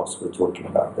Theotokos we're talking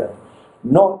about there.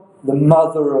 Not the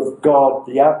mother of God,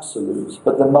 the Absolute,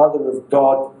 but the mother of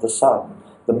God, the Son.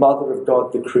 The mother of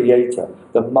God, the Creator.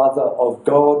 The mother of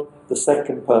God, the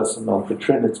second person of the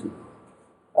Trinity.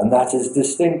 And that is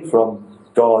distinct from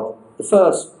God, the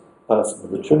first person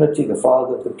of the Trinity, the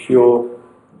Father, the pure,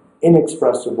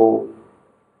 inexpressible,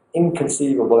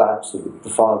 inconceivable Absolute, the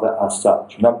Father as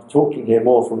such. And I'm talking here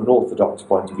more from an Orthodox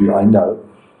point of view, I know.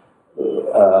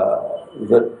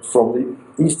 That from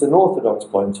the Eastern Orthodox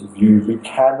point of view, we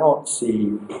cannot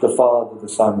see the Father, the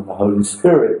Son, and the Holy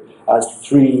Spirit as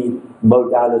three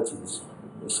modalities,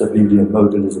 Sabellian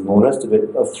modalism, all the rest of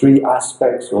it, of three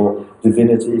aspects or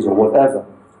divinities or whatever.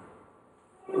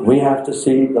 We have to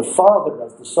see the Father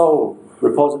as the sole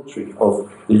repository of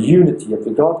the unity of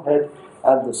the Godhead,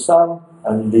 and the Son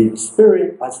and the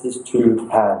Spirit as his two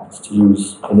hands, to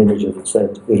use an image of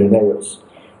Saint Irenaeus.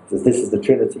 This is the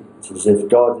Trinity. It's as if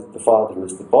God is the Father, who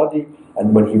is the body,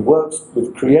 and when he works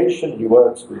with creation, he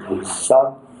works with his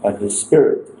Son and his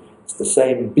Spirit. It's the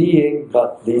same being,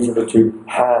 but these are the two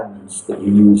hands that he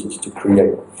uses to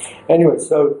create. Anyway,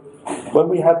 so when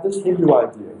we have this Hindu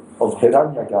idea of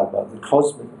Hiranyagarbha, the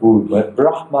cosmic womb, where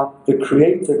Brahma, the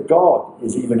creator God,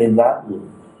 is even in that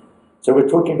womb. So we're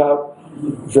talking about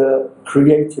the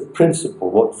creative principle,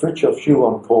 what Fritjof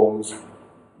Schuon calls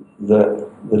the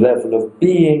level of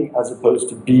being as opposed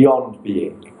to beyond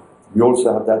being. We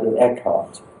also have that in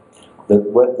Eckhart, that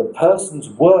where the persons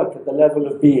work at the level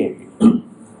of being.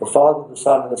 The Father, the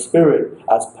Son, and the Spirit,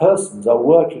 as persons, are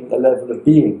working at the level of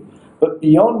being. But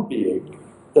beyond being,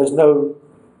 there's no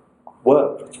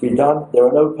work to be done. There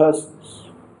are no persons.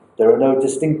 There are no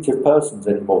distinctive persons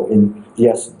anymore in the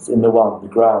essence, in the one, the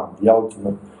ground, the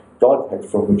ultimate Godhead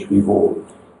from which we've all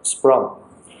sprung.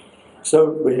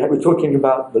 So we're talking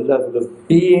about the level of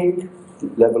being, the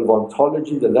level of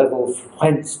ontology, the level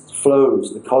whence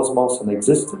flows the cosmos and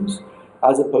existence,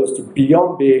 as opposed to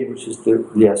beyond being, which is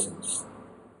the essence,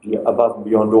 above and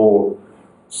beyond all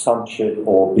sonship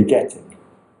or begetting.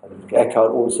 And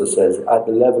Eckhart also says, at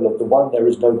the level of the one there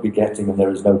is no begetting and there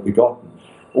is no begotten,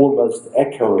 almost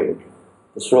echoing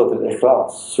the Surah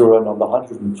Al-Ikhlas, Surah number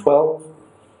 112,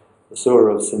 the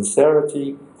Surah of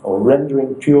sincerity, or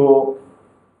rendering pure,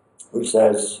 which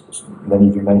says, as many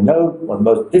of you may know, one of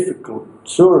the most difficult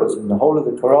surahs in the whole of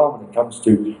the Quran when it comes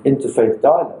to interfaith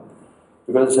dialogue.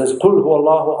 Because it says, Qul huwa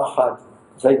Allahu ahad,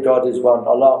 say God is one,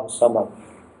 Allahu samad.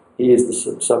 He is the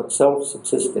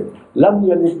self-subsisting. Lam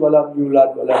yalid wa lam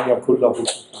yulad wa lam yakul lahu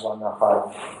kufuwan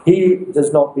ahad. He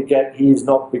does not beget, he is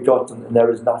not begotten, and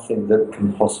there is nothing that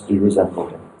can possibly resemble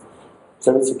him.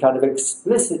 So it's a kind of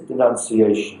explicit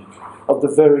denunciation of the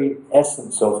very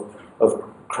essence of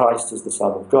Christ as the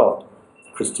Son of God.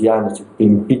 Christianity,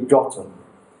 being begotten,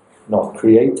 not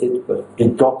created, but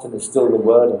begotten is still the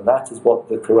word, and that is what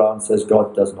the Quran says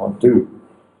God does not do.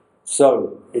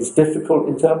 So it's difficult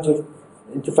in terms of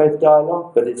interfaith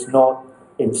dialogue, but it's not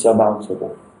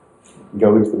insurmountable. We'll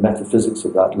go into the metaphysics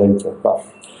of that later, but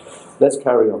let's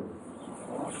carry on.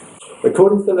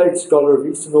 According to the late scholar of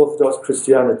Eastern Orthodox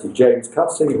Christianity, James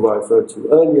Cussing, who I referred to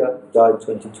earlier, died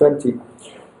 2020,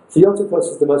 Theotokos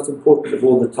is the most important of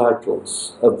all the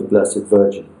titles of the Blessed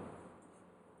Virgin.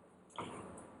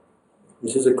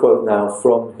 This is a quote now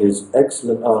from his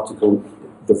excellent article,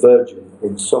 The Virgin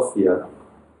in Sophia,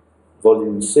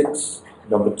 Volume 6,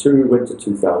 Number 2, Winter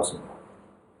 2000.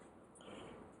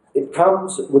 It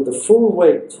comes with the full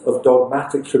weight of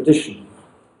dogmatic tradition.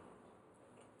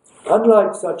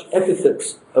 Unlike such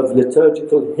epithets of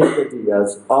liturgical hymnody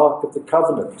as Ark of the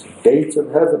Covenant, Gate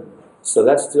of Heaven,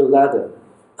 Celestial Ladder,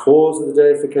 Cause of the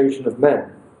deification of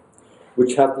men,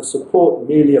 which have the support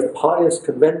merely of pious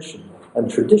convention and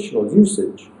traditional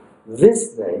usage,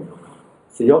 this name,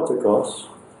 Theotokos,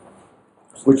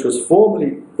 which was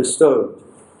formerly bestowed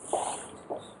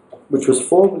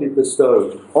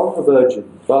on the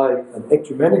Virgin by an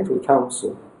ecumenical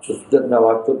council, that now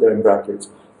I've put there in brackets,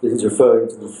 this is referring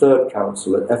to the Third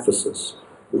Council at Ephesus,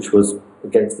 which was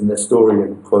against the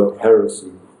Nestorian, quote,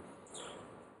 heresy.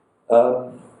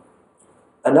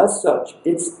 And as such,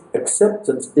 its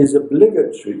acceptance is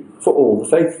obligatory for all the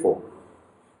faithful.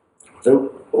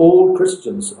 So all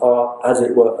Christians are, as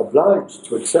it were, obliged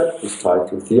to accept this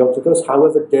title, Theotokos,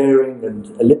 however daring and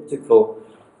elliptical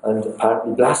and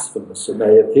apparently blasphemous it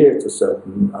may appear to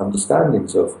certain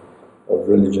understandings of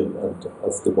religion and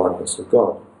of the oneness of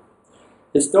God.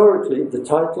 Historically, the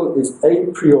title is a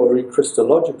priori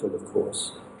Christological, of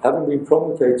course, having been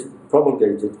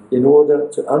promulgated in order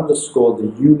to underscore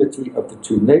the unity of the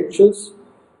two natures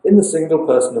in the single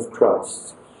person of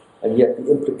Christ. And yet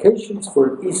the implications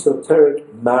for an esoteric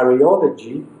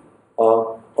Mariology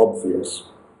are obvious.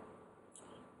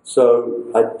 So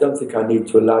I don't think I need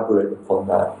to elaborate upon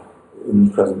that in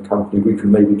the present company. We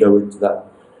can maybe go into that,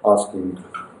 asking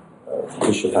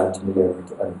Bishop Anthony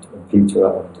and Peter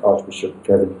and Archbishop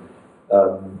Kevin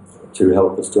to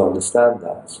help us to understand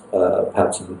that,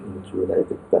 perhaps in the Q&A a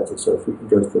bit better. So if we can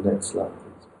go to the next slide, please.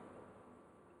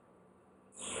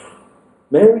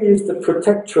 Mary is the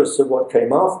protectress of what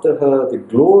came after her, the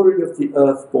glory of the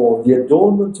earthborn, the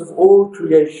adornment of all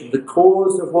creation, the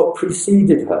cause of what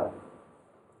preceded her.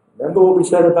 Remember what we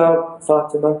said about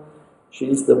Fatima?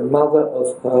 She's the mother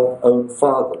of her own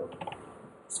father.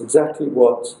 It's exactly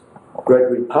what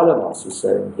Gregory Palamas is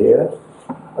saying here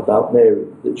about Mary,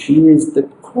 that she is the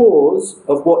cause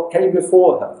of what came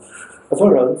before her, of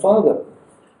her own father.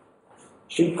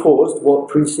 She caused what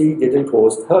preceded and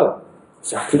caused her.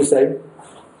 Exactly the same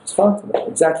as Fatima.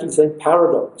 Exactly the same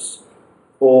paradox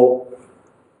or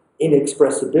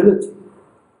inexpressibility.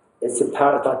 It's a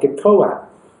like a koan,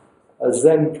 a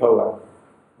Zen koan,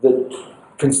 that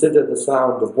consider the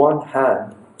sound of one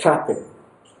hand clapping.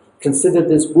 Consider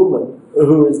this woman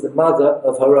who is the mother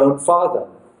of her own father.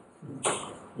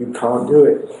 You can't do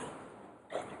it.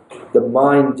 The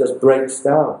mind just breaks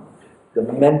down. The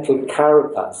mental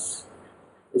carapace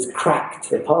is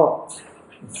cracked apart.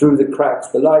 Through the cracks,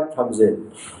 the light comes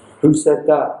in. Who said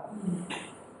that?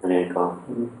 Leonard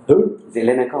Cohen. Who? Is it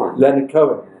Leonard Cohen? Leonard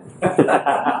Cohen.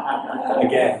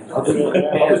 Again. I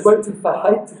was waiting for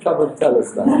Hyde to come and tell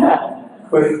us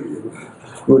that.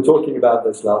 We were talking about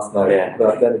this last night,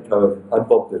 about Leonard Cohen and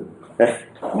Bob Dylan.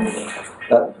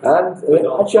 Actually,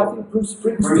 I think Bruce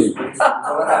Springsteen.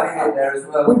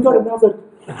 We've got another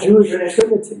Jewish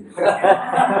trinity.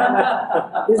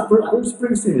 Bruce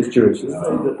Springsteen is Jewish, isn't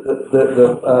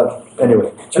he?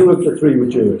 Anyway, two of the three were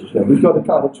Jewish. Yeah, we've got a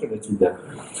kind of trinity there.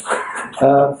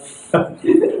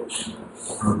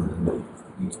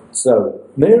 So,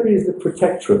 Mary is the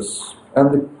protectress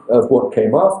and of what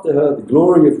came after her, the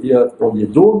glory of the earth, or the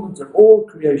adornment of all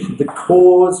creation, the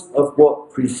cause of what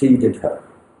preceded her,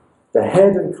 the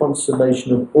head and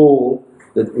consummation of all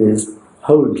that is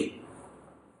holy.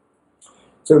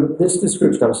 So this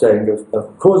description I'm saying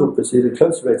of causal preceded,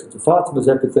 closely related to Fatima's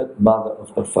epithet, mother of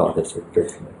her father. So go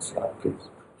to the next slide, please.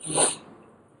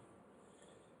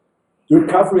 The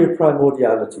recovery of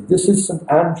primordiality. This is St.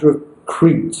 Andrew of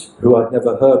Crete, who I'd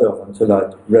never heard of until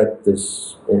I'd read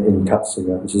this in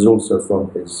Katzinger. This is also from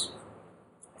his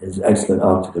excellent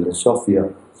article in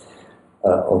Sophia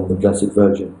on the Blessed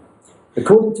Virgin.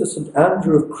 According to St.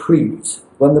 Andrew of Crete,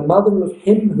 when the mother of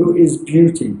him who is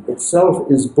beauty itself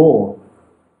is born,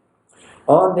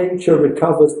 our nature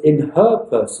recovers in her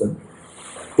person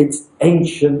its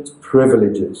ancient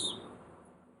privileges.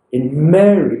 In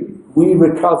Mary, we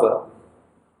recover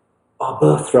our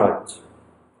birthright,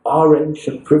 our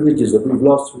ancient privileges that we've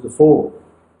lost through the fall.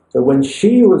 So when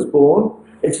she was born,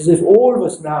 it's as if all of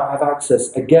us now have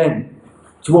access again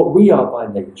to what we are by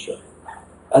nature.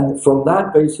 And from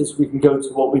that basis, we can go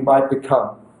to what we might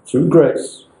become through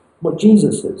grace, what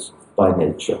Jesus is by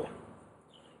nature.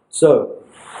 So,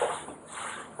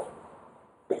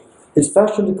 is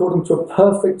fashioned according to a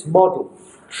perfect model,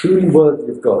 truly worthy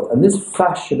of God. And this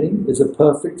fashioning is a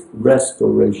perfect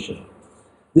restoration.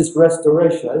 This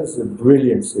restoration, this is a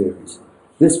brilliant series.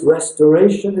 This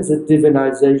restoration is a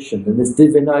divinization, and this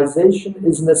divinization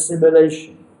is an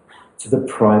assimilation to the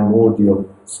primordial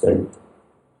state.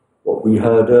 What we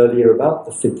heard earlier about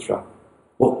the fitra,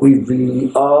 what we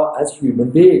really are as human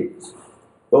beings,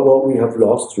 but what we have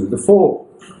lost through the fall,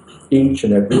 each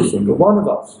and every single one of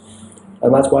us.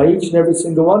 And that's why each and every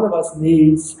single one of us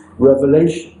needs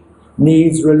revelation,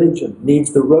 needs religion,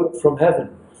 needs the rope from heaven.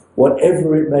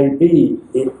 Whatever it may be,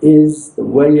 it is the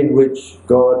way in which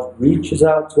God reaches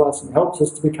out to us and helps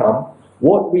us to become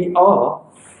what we are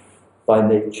by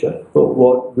nature, but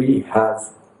what we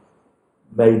have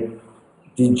made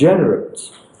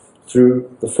degenerate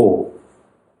through the fall.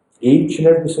 Each and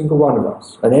every single one of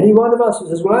us. And any one of us who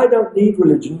says, well, I don't need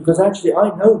religion because actually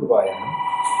I know who I am.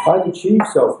 I've achieved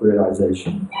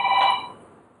self-realization.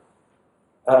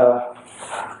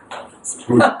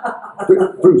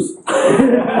 Bruce.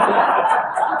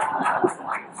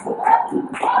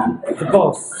 The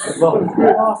boss.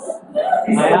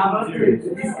 I am Jewish.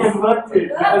 He's converted.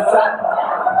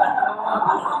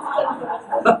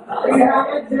 We have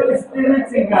a Jewish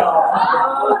trinity now.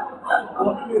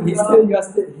 He's telling us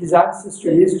that his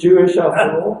ancestry is Jewish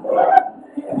after all.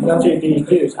 He's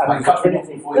Jewish. I cut him off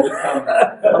before he could come. I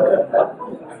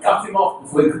cut him off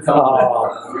before he could come.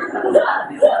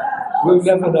 We'll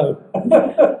never know.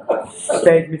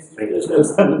 Stage mystery.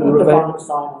 Just Divine remain.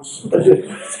 silence.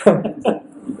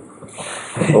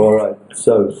 All right.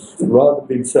 So rather than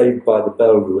being saved by the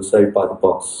bell, we were saved by the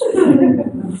boss.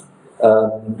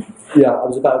 Yeah, I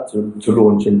was about to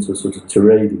launch into a sort of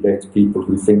tirade against people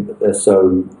who think that they're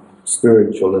so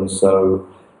spiritual and so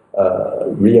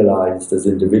realized as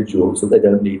individuals that they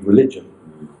don't need religion.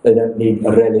 They don't need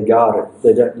religare.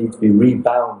 They don't need to be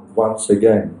rebound once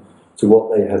again to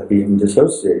what they have been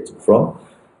dissociated from.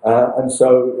 And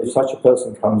so if such a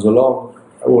person comes along,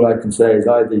 all I can say is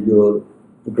either you're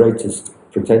the greatest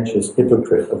pretentious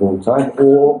hypocrite of all time,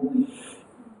 or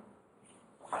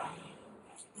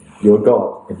you're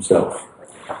God himself.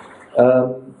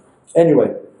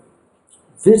 Anyway,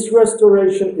 this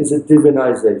restoration is a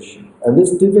divinization, and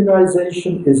this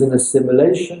divinization is an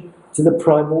assimilation to the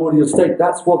primordial state.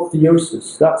 That's what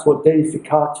theosis, that's what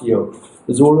deificatio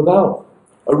is all about.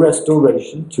 A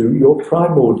restoration to your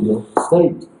primordial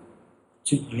state,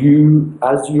 to you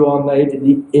as you are made in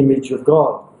the image of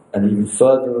God, and even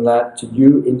further than that, to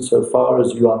you insofar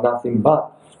as you are nothing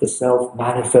but the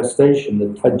self-manifestation, the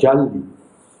tajalli,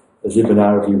 as Ibn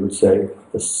Arabi would say,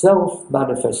 the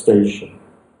self-manifestation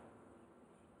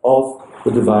of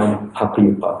the divine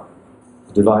haqiqah,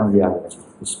 the divine reality,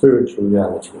 the spiritual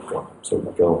reality of God. So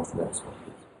we'll go on to the next one.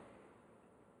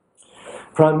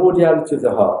 Primordiality of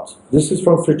the heart. This is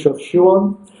from Fritjof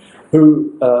Schuon,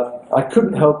 who I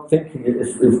couldn't help thinking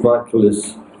if Michael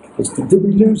is did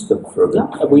we lose them for a bit?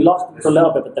 No, we lost them for a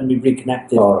little bit, but then we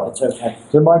reconnected. All right. It's okay.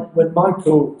 So when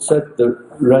Michael said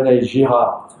that René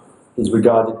Girard is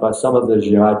regarded by some of the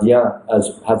Girardiens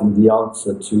as having the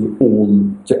answer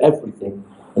to everything,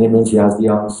 and it means he has the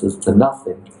answers to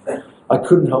nothing, I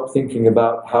couldn't help thinking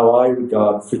about how I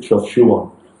regard Fritjof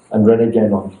Schuon and René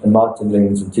Guénon and Martin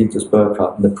Lings and Titus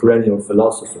Burckhardt and the perennial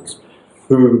philosophers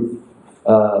who,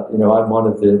 I'm one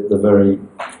of the very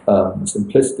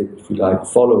simplistic, if you like,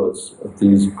 followers of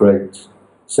these great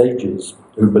sages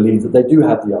who believe that they do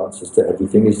have the answers to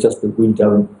everything. It's just that we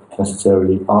don't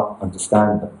necessarily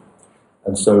understand them.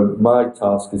 And so my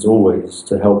task is always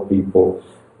to help people.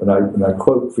 When I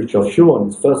quote Fritjof Schuon,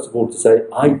 is first of all to say,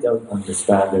 I don't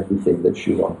understand everything that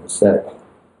Schuon has said.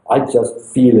 I just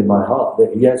feel in my heart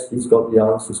that yes, he's got the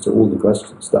answers to all the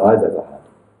questions that I've ever had.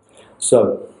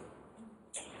 So,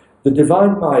 the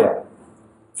divine Maya,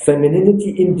 femininity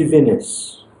in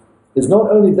divinis, is not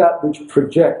only that which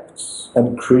projects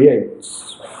and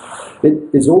creates, it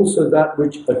is also that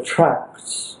which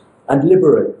attracts and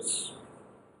liberates.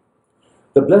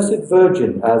 The Blessed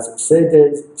Virgin, as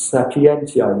Sedes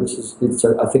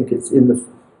Sapientiae, I think it's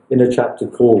in a chapter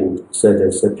called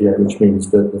Sedes Sapientiae, which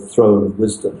means the throne of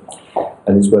wisdom,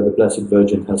 and is where the Blessed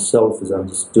Virgin herself is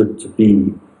understood to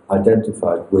be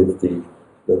identified with the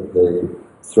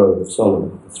throne of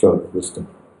Solomon, the throne of wisdom,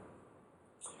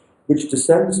 which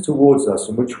descends towards us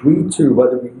and which we too,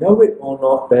 whether we know it or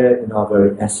not, bear in our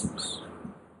very essence.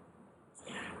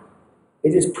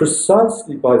 It is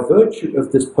precisely by virtue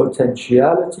of this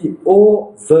potentiality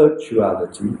or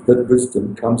virtuality that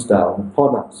wisdom comes down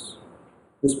upon us.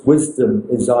 This wisdom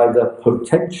is either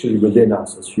potentially within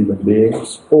us as human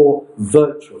beings or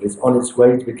virtual. It's on its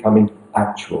way to becoming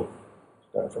actual.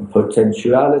 From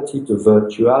potentiality to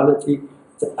virtuality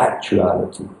to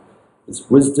actuality. This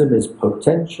wisdom is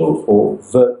potential or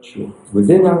virtual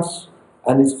within us,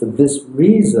 and it's for this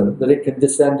reason that it can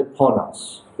descend upon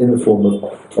us in the form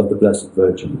of the Blessed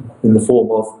Virgin, in the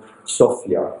form of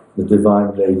Sophia, the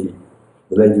Divine Lady,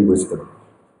 the Lady Wisdom.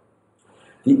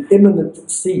 The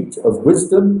immanent seat of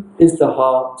wisdom is the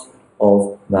heart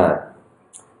of man.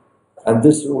 And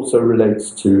this also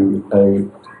relates to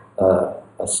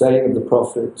a saying of the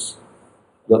prophets,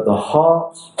 that the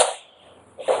heart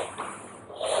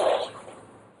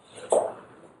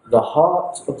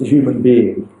of the human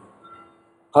being,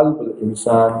 qalb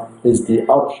al-insan, is the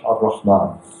arsh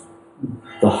ar-Rahman.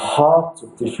 The heart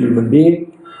of the human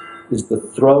being is the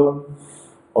throne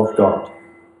of God,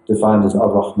 defined as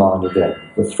ar-Rahman again,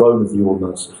 the throne of the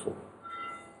All-Merciful.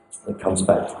 It comes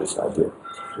back to this idea.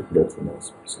 We can go to the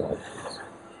next slide.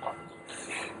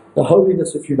 The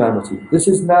holiness of humanity. This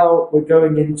is now, we're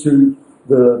going into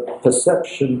the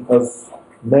perception of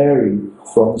Mary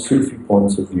from the Sufi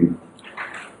point of view.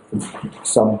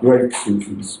 Some great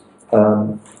Sufis.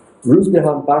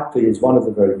 Ruzbihan Bakri is one of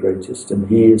the very greatest, and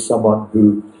he is someone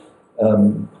who,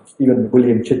 even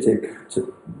William Chittick,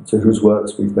 to whose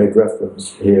works we've made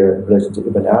reference here in relation to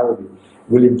Ibn Arabi,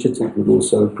 William Chittick would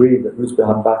also agree that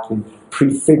Ruzbihan Bakri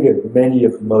prefigured many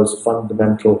of the most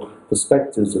fundamental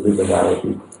perspectives of Ibn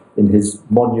Arabi in his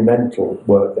monumental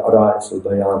work, the Ara'is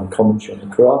al-Bayan, commentary on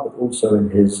the Quran, but also in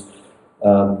his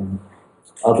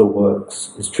other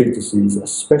works, his treatises,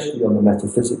 especially on the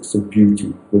metaphysics of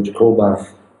beauty, which Corbin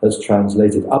has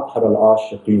translated. Abhar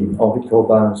al-Ashiqeen, Henri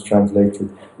Corbin has translated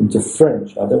into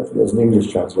French. I don't think there's an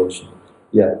English translation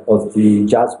yet, of the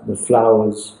jasmine, the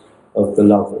flowers of the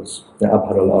lovers, the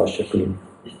Abhar al-Ashiqeen,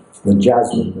 the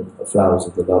jasmine, the flowers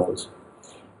of the lovers.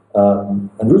 And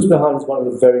Ruzbahan is one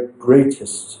of the very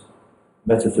greatest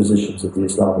metaphysicians of the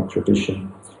Islamic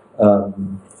tradition,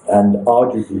 and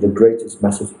arguably the greatest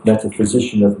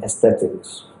metaphysician of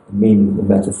aesthetics, meaning the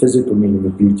metaphysical meaning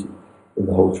of beauty in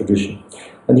the whole tradition.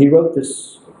 And he wrote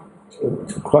this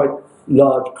quite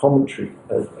large commentary,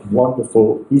 a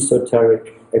wonderful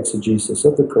esoteric exegesis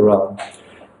of the Quran.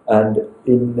 And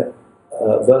in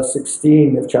verse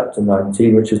 16 of chapter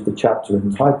 19, which is the chapter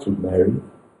entitled Mary,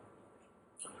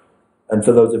 and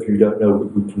for those of you who don't know,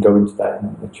 we can go into that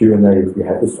in the Q&A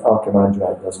if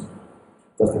Archimandrad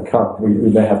doesn't come. We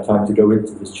may have time to go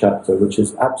into this chapter, which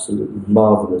is absolutely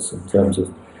marvelous in terms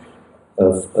of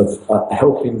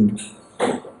helping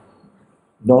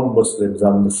non-Muslims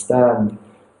understand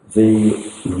the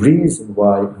reason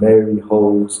why Mary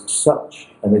holds such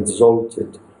an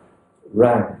exalted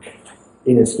rank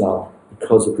in Islam,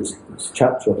 because of this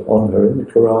chapter on her in the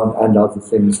Quran and other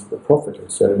things the Prophet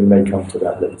has said, and we may come to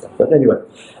that later. But anyway,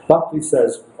 Buckley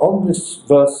says, on this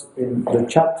verse in the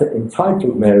chapter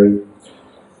entitled Mary,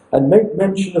 and make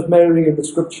mention of Mary in the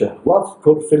scripture,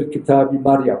 وَاذْكُرْ فِي الْكِتَابِ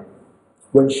مَرْيَمَ,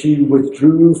 when she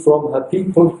withdrew from her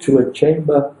people to a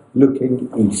chamber looking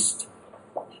east.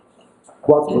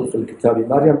 وَاذْكُرْ فِي الْكِتَابِ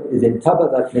مَرْيَمَ إِذْ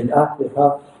انْتَبَذَتْ مِنْ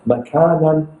أَهْلِهَا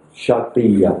مَكَانًا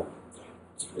شَرْقِيًّا,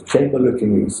 the chamber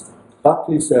looking east.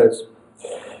 Buckley says,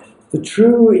 the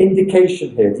true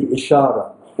indication here, the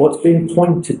ishara, what's being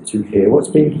pointed to here, what's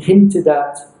being hinted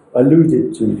at,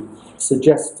 alluded to,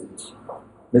 suggested,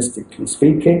 mystically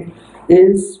speaking,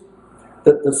 is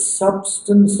that the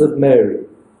substance of Mary,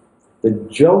 the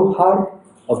Johar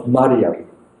of Maryam,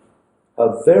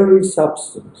 her very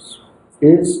substance,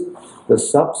 is the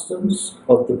substance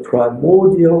of the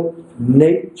primordial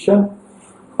nature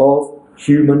of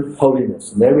human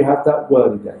holiness. And there we have that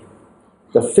word again.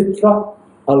 The Fitra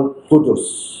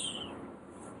al-Qudus,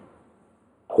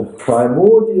 the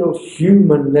primordial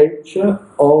human nature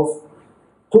of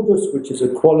Qudus, which is a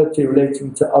quality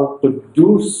relating to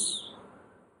al-Quddus,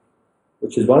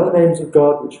 which is one of the names of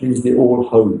God, which means the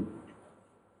all-holy.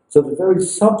 So the very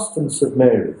substance of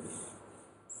Mary,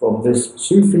 from this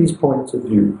Sufi's point of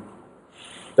view,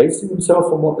 basing himself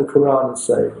on what the Quran is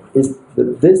saying, is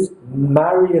that this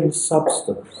Marian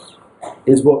substance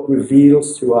is what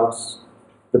reveals to us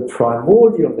the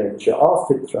primordial nature, our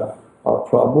fitra, our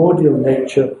primordial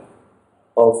nature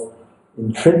of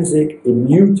intrinsic,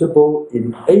 immutable,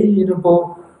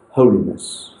 inalienable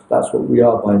holiness. That's what we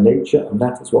are by nature, and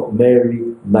that is what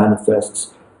Mary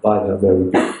manifests by her very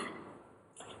being.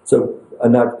 So,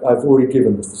 and I've already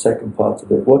given this, the second part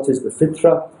of it. What is the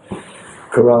fitra?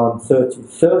 Quran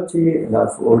 30:30, and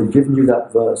I've already given you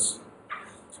that verse.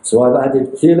 So I've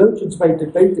added, theologians may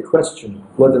debate the question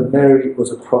whether Mary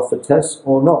was a prophetess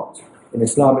or not. In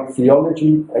Islamic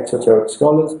theology, exoteric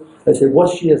scholars, they say,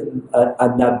 was she a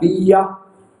nabiyya,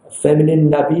 a feminine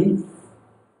nabi,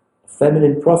 a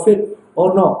feminine prophet,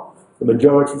 or not? The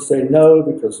majority say no,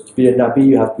 because to be a nabi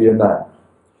you have to be a man.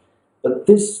 But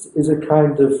this is a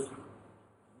kind of,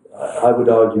 I would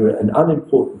argue, an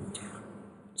unimportant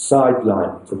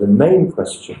sideline to the main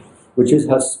question, which is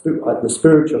the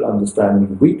spiritual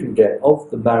understanding we can get of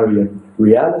the Marian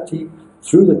reality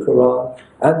through the Quran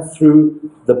and through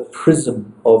the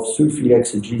prism of Sufi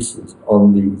exegesis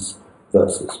on these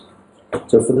verses.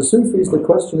 So for the Sufis, the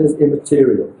question is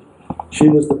immaterial. She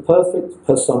was the perfect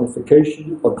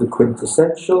personification of the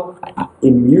quintessential,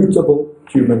 immutable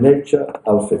human nature,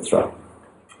 al-fitra.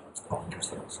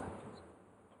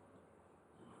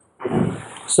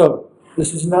 So,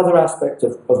 this is another aspect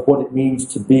of what it means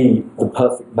to be the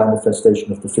perfect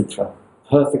manifestation of the fitra,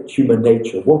 perfect human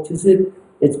nature. What is it?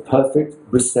 It's perfect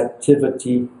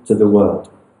receptivity to the word.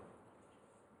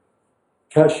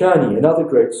 Kashani, another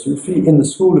great Sufi, in the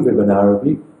school of Ibn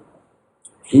Arabi,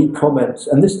 he comments,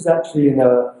 and this is actually in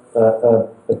a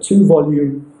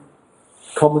 2-volume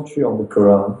commentary on the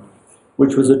Quran,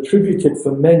 which was attributed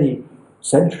for many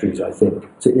centuries, I think,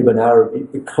 to Ibn Arabi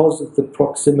because of the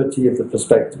proximity of the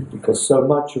perspective, because so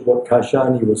much of what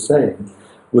Kashani was saying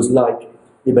was like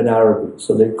Ibn Arabi.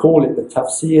 So they call it the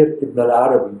Tafsir Ibn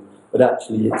al-Arabi, but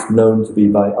actually it's known to be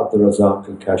by Abdul Razak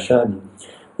al-Kashani,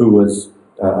 who was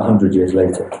 100 years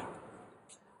later,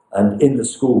 and in the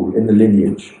school, in the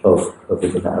lineage of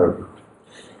Ibn Arabi.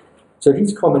 So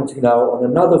he's commenting now on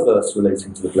another verse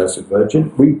relating to the Blessed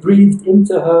Virgin. We breathed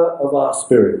into her of our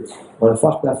spirit.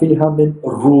 وَنَفَخْنَا فِيهَا مِنْ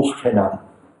رُوحِنَا.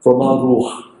 From our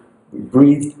ruh. We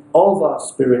breathed of our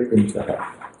spirit into her.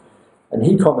 And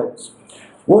he comments,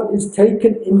 what is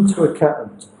taken into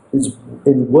account is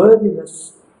in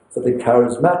worthiness for the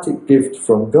charismatic gift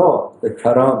from God, the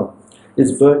karama,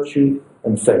 is virtue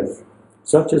and faith,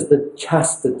 such as the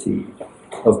chastity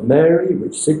of Mary,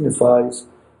 which signifies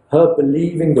her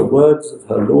believing the words of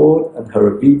her Lord and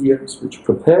her obedience, which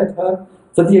prepared her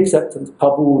for the acceptance,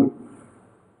 qabul,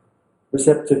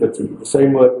 receptivity, the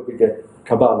same word where we get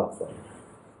Kabbalah from.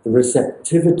 The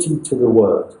receptivity to the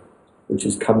word, which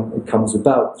it comes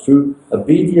about through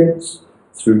obedience,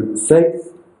 through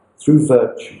faith, through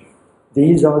virtue.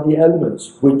 These are the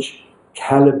elements which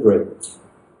calibrate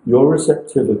your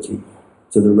receptivity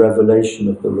to the revelation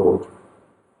of the Lord.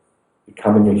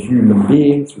 Becoming a human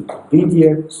being through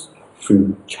obedience,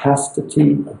 through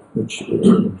chastity, which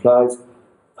implies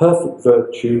perfect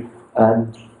virtue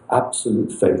and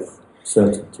absolute faith,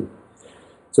 certainty.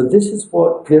 So this is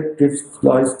what gives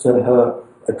rise to her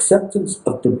acceptance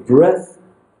of the breath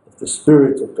of the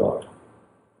Spirit of God.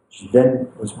 She then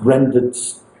was rendered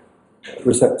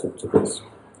receptive to this.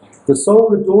 The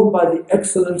soul adorned by the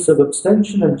excellence of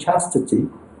abstention and chastity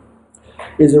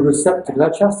is a receptive. Now,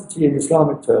 chastity in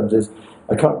Islamic terms is,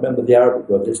 I can't remember the Arabic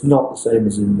word, it's not the same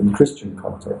as in Christian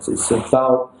context. It's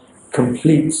about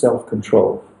complete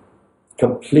self-control,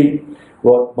 complete,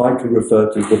 what Michael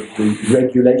referred to as the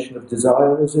regulation of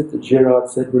desire, is it, that Girard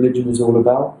said religion is all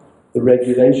about? The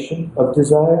regulation of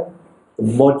desire, the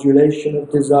modulation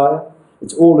of desire.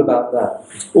 It's all about that.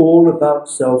 It's all about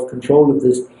self-control of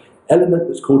this element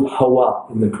that's called hawa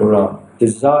in the Quran.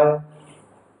 Desire,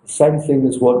 the same thing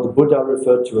as what the Buddha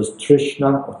referred to as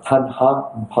trishna or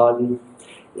tanha in Pali.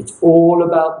 It's all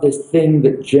about this thing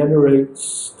that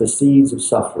generates the seeds of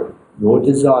suffering. Your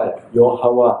desire, your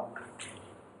hawa.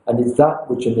 And it's that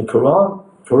which in the Quran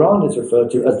is referred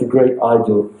to as the great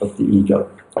idol of the ego.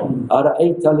 Do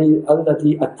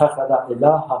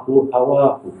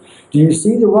you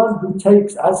see the one who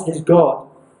takes as his God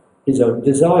his own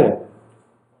desire?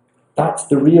 That's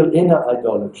the real inner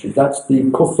idolatry. That's the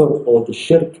kufr or the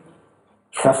shirk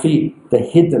khafi, the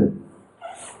hidden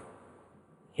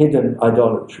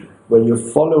idolatry, where you're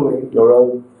following your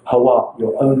own hawa,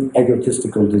 your own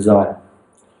egotistical desire.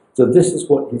 So this is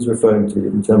what he's referring to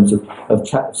in terms of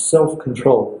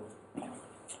self-control.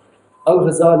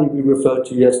 Al-Ghazali we referred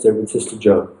to yesterday with Sister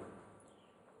Jo.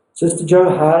 Sister Jo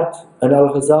had an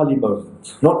Al-Ghazali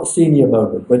moment, not a senior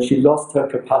moment, when she lost her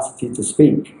capacity to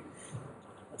speak.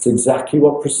 That's exactly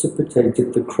what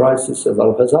precipitated the crisis of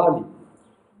Al-Ghazali.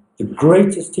 The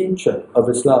greatest teacher of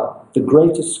Islam, the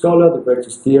greatest scholar, the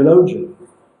greatest theologian,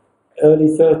 early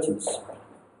 30s.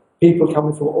 People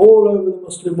coming from all over the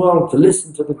Muslim world to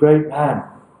listen to the great man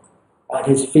at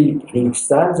his feet. He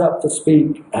stands up to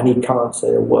speak and he can't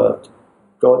say a word.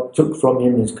 God took from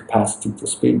him his capacity to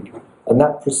speak. And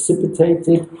that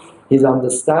precipitated his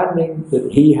understanding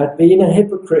that he had been a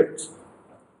hypocrite.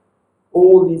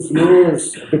 All these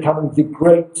years becoming the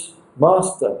great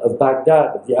master of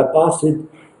Baghdad, of the Abbasid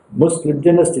Muslim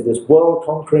dynasty, this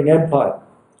world-conquering empire.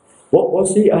 What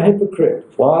was he? A hypocrite.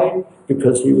 Why?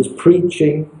 Because he was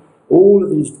preaching all of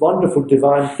these wonderful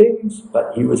divine things,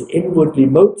 but he was inwardly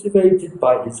motivated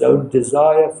by his own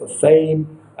desire for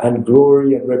fame and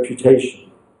glory and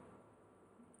reputation.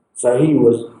 So he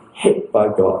was hit by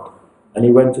God, and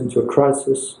he went into a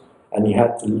crisis, and he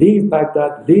had to leave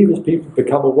Baghdad, leave his people,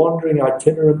 become a wandering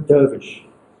itinerant dervish.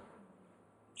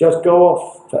 Just go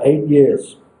off for 8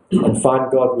 years and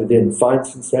find God within, find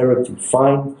sincerity,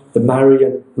 find the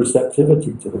Marian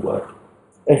receptivity to the word.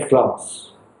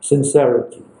 Ikhlas,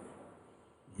 sincerity.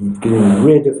 Getting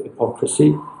rid of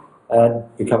hypocrisy and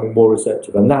becoming more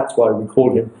receptive. And that's why we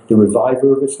call him the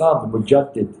reviver of Islam, the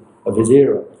Mujaddid of his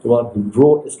era, the one who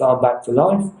brought Islam back to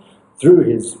life through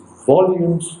his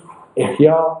volumes,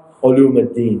 Ihya Ulum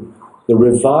ad-Din, the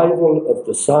revival of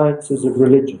the sciences of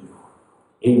religion.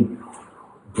 He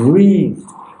breathed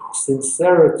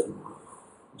sincerity,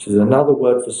 which is another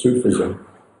word for Sufism.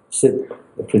 Sidq,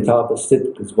 the Kitab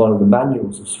al-Sidq is one of the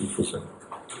manuals of Sufism.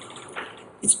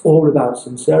 It's all about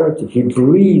sincerity. He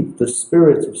breathed the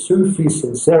spirit of Sufi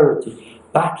sincerity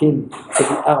back into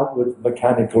the outward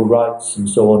mechanical rites and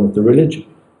so on of the religion,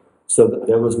 so that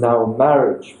there was now a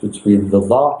marriage between the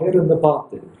Zahir and the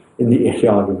Batin in the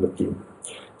Ihya al-Din.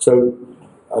 So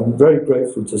I'm very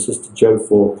grateful to Sister Jo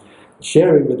for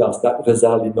sharing with us that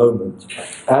Ghazali moment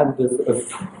and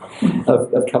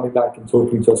of coming back and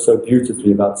talking to us so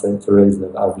beautifully about Saint Teresa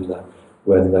of Avila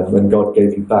when God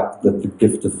gave you back the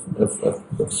gift of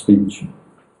speech.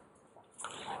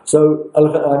 So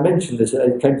I mentioned this,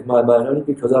 it came to my mind only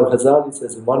because Al-Ghazali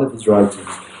says in one of his writings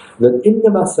that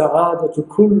إِنَّمَا السَّعَادَةُ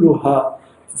كُلُّهَا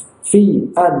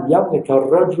فِي أَنْ يَمْلِكَ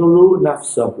الرَّجُلُ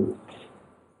نَفْسَهُ.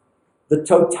 The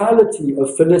totality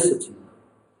of felicity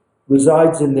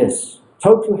resides in this.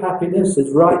 Total happiness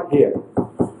is right here.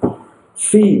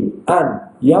 فِي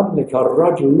أَنْ يَمْلِكَ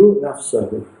الرَّجُلُ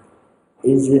نَفْسَهُ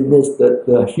is in this, that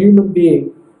the human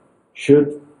being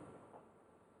should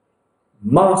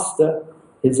master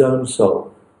his own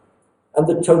soul. And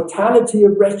the totality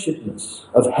of wretchedness,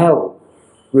 of hell,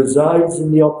 resides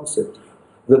in the opposite,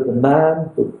 that the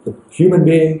man, the human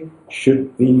being,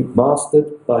 should be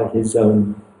mastered by his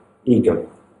own ego.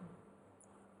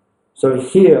 So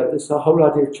here, this whole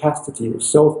idea of chastity, of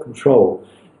self-control,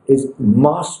 is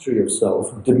mastery of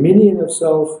self, dominion of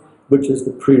self, which is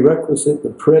the prerequisite, the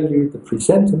prelude, the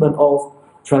presentiment of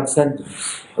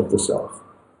transcendence of the self.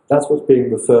 That's what's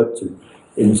being referred to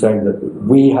in saying that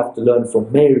we have to learn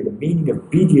from Mary the meaning of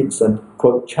obedience and,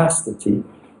 quote, chastity.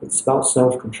 It's about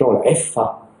self-control,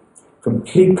 effa,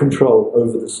 complete control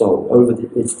over the soul, over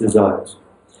its desires.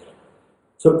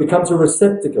 So it becomes a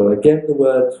receptacle, again the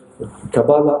word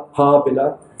Kabbalah,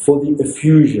 Pabila, for the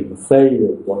effusion, the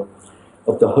fail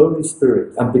of the Holy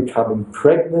Spirit and becoming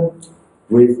pregnant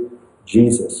with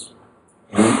Jesus.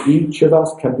 And each of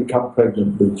us can become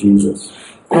pregnant with Jesus,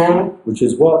 which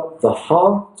is what? The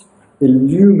heart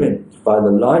illumined by the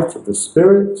light of the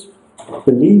Spirit,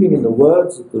 believing in the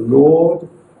words of the Lord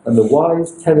and the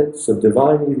wise tenets of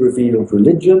divinely revealed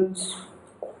religions,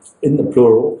 in the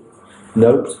plural,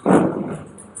 note.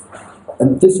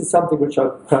 And this is something which I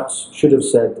perhaps should have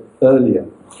said earlier,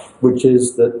 which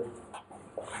is that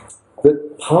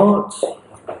part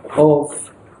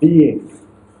of being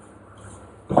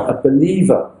a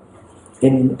believer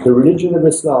in the religion of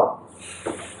Islam,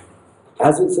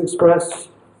 as it's expressed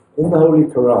in the Holy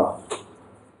Quran,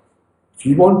 if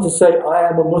you want to say, I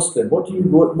am a Muslim,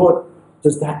 what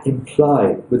does that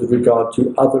imply with regard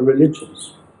to other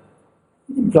religions?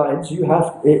 It implies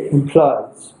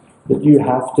that you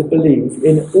have to believe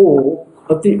in all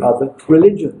of the other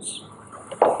religions.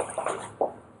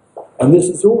 And this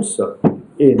is also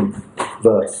in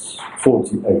verse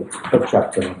 48 of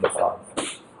chapter number 5,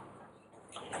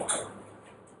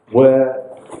 where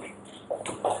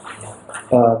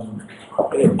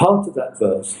part of that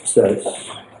verse says,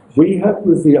 we have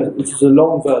revealed, it is a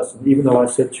long verse, and even though I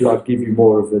said to you I'd give you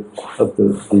more of the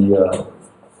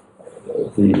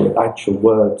actual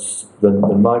words than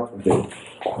Michael did,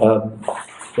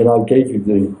 and I gave you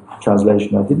the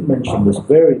translation, I didn't mention this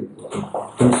very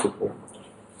principle,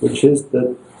 which is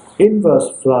that in verse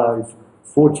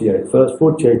 48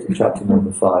 in chapter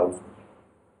number 5,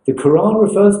 the Quran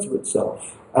refers to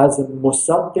itself as a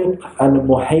musaddiq and a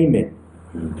muhaymin,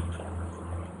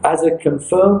 as a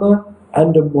confirmer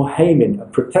and a muhaymin, a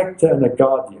protector and a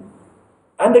guardian,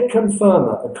 and a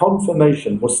confirmer, a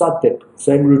confirmation, musaddiq,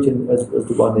 same root as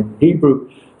the one in Hebrew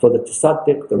for the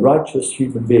tasaddiq, the righteous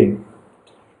human being.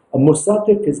 A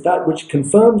musaddiq is that which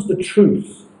confirms the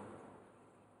truth.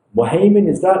 Muhaymin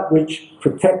is that which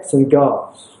protects and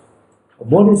guards.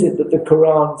 And what is it that the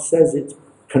Quran says it's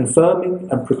confirming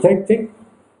and protecting?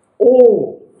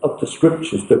 All of the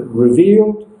scriptures that were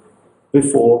revealed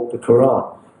before the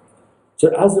Quran. So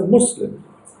as a Muslim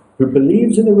who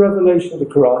believes in the revelation of the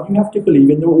Quran, you have to believe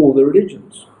in all the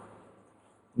religions.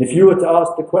 And if you were to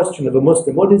ask the question of a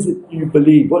Muslim, what is it you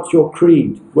believe? What's your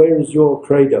creed? Where is your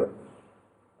credo?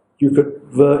 You could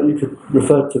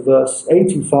refer to verse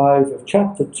 85 of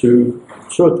chapter 2,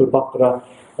 Surah Al-Baqarah,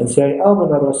 and say,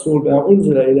 آمن الرسول بما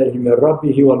أنزل إليه من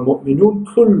ربه والمؤمنون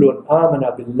كل آمن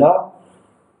بالله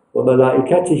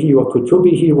وملائكته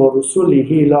وكتبه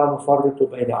ورسله لا نفرق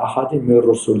بين أحد من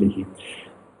رسله.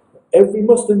 Every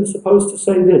Muslim is supposed to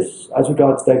say this as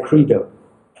regards their credo.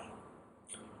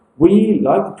 We,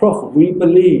 like the Prophet, we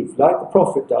believe, like the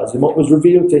Prophet does, in what was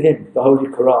revealed to him, the Holy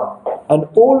Quran. And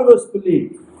all of us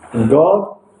believe in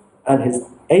God and His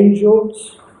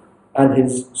angels and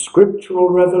His scriptural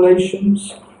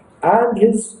revelations and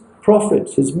His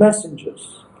prophets, His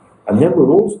messengers. And then we're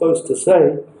all supposed to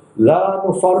say, لا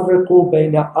نفرق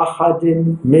بين أحد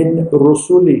من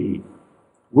رسله.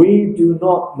 We do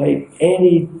not make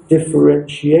any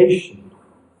differentiation,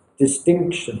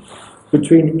 distinction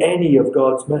between any of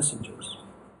God's messengers.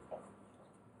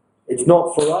 It's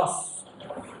not for us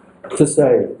to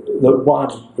say that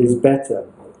one is better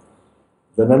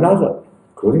than another.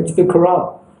 According to the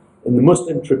Quran, in the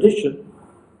Muslim tradition,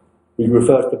 we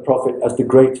refer to the Prophet as the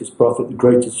greatest prophet, the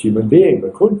greatest human being. But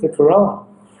according to the Quran,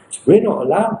 we're not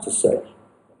allowed to say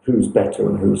who's better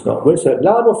and who's not. We say,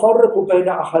 لا نفرق بين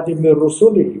أحد من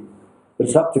رسله. But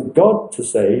it's up to God to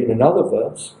say in another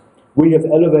verse, We have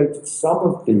elevated some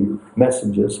of the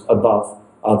messengers above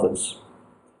others.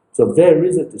 So there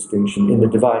is a distinction in the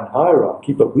divine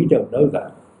hierarchy, but we don't know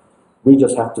that. We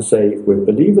just have to say, if we're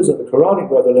believers of the Quranic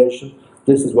revelation,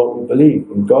 this is what we believe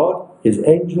in God, His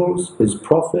angels, His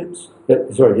prophets,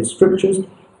 His scriptures,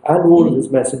 and all of His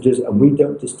messengers, and we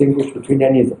don't distinguish between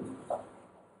any of them.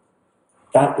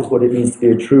 That is what it means to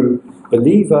be a true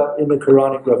believer in the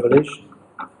Quranic revelation.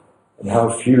 And how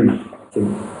few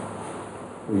think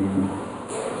we...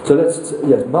 So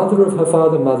yes, mother of her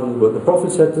father, mother of the word. The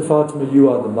Prophet said to Fatima, you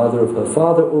are the mother of her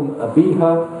father,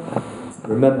 Abiha.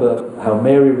 Remember how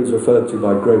Mary was referred to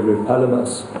by Gregory of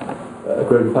Palamas.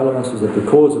 Gregory Palamas was at the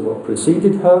cause of what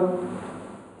preceded her.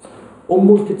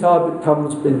 Kitab, it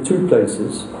comes in two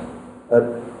places. At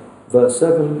verse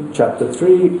 7, chapter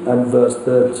 3, and verse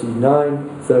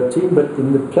 13, but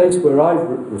in the place where I've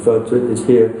referred to it is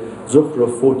here,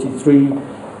 Zukhruf 43,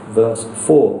 verse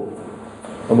 4.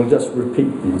 And we'll just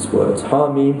repeat these words.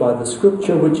 Hamim, by the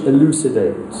scripture which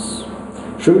elucidates.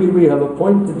 Truly we have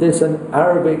appointed this an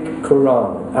Arabic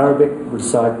Quran, an Arabic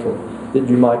recital, that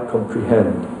you might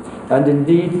comprehend. And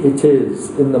indeed it is,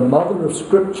 in the mother of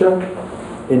scripture,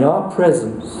 in our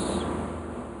presence,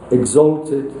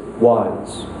 exalted,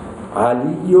 wise.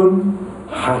 Aliyun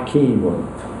Hakimun,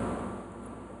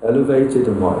 elevated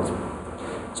and wise.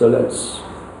 So let's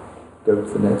go to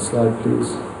the next slide,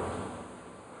 please.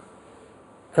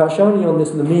 Kashani on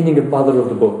this and the meaning of mother of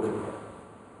the book.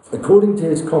 According to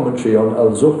his commentary on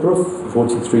Al-Zukhruf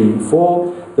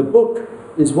 43:4, the book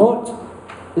is what?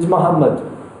 Is Muhammad.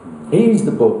 He's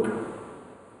the book.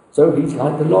 So he's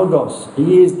like the Logos.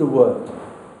 He is the Word.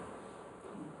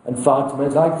 And Fatima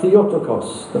is like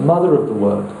Theotokos, the mother of the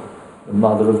Word, the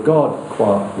mother of God,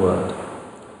 qua Word.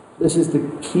 This is the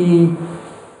key,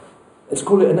 let's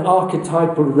call it an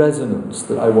archetypal resonance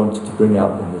that I wanted to bring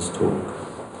out in this talk.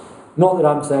 Not that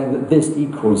I'm saying that this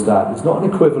equals that. It's not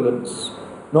an equivalence,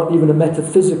 not even a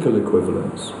metaphysical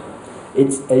equivalence.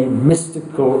 It's a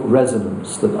mystical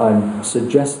resonance that I'm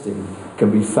suggesting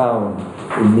can be found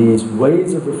in these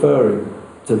ways of referring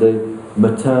to the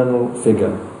maternal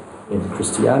figure in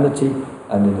Christianity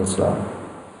and in Islam.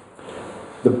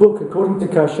 The book, according to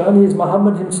Kashani, is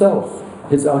Muhammad himself,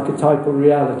 his archetypal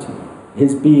reality,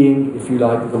 his being, if you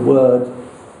like, the word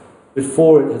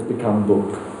before it has become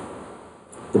book.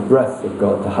 The breath of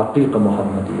God, the Haqiqa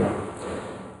Muhammadiyah.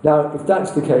 Now, if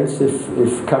that's the case, if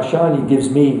Kashani gives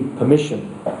me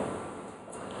permission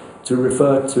to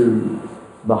refer to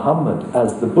Muhammad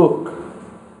as the book,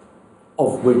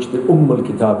 of which the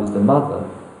al-Kitab is the mother,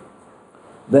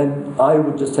 then I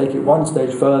would just take it one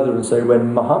stage further and say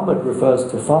when Muhammad refers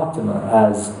to Fatima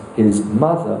as his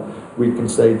mother, we can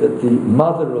say that the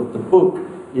mother of the book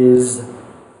is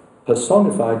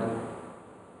personified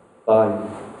by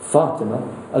Fatima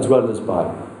as well as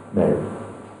by Mary.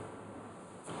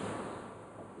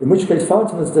 In which case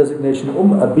Fatima's designation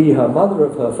Abiha, mother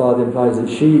of her father, implies that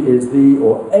she is the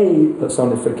or a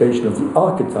personification of the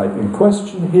archetype in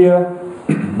question here,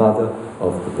 mother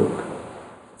of the book.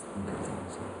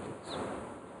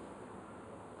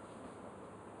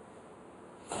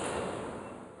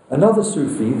 Another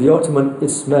Sufi, the Ottoman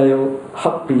Ismail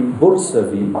Haqqi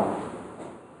Bursavi,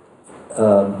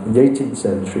 in the 18th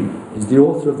century, is the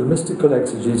author of the mystical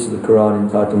exegesis of the Quran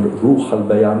entitled Ruh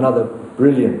al-Bayan, another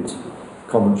brilliant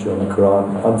commentary on the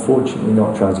Quran, unfortunately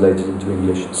not translated into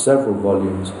English, several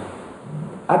volumes.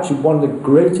 Actually, one of the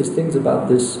greatest things about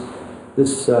this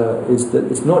is that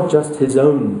it's not just his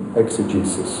own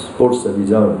exegesis,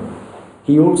 Bursavi's own.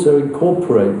 He also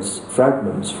incorporates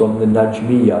fragments from the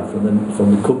Najmiya,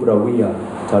 from the Kubrawiya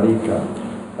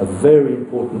tariqah, a very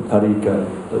important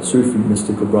tariqah, a Sufi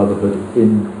mystical brotherhood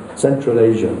in Central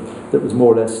Asia that was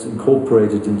more or less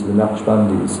incorporated into the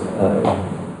Naqshbandis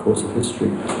in the course of history,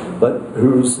 but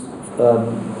whose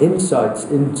insights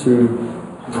into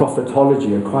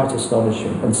prophetology are quite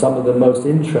astonishing, and some of the most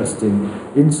interesting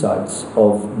insights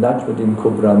of Najmuddin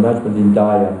Kubra, Najmuddin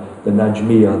Daya, the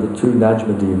Najmiya, the two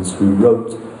Najmuddins who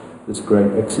wrote this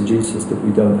great exegesis that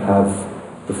we don't have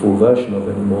the full version of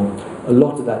anymore. A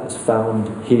lot of that is found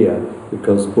here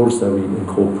because Bursawi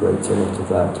incorporates a lot of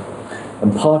that.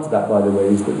 And part of that, by the way,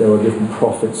 is that there are different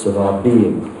prophets of our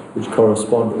being which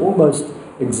correspond almost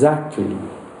exactly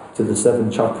to the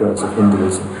 7 chakras of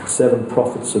Hinduism, 7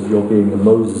 prophets of your being, the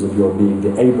Moses of your being,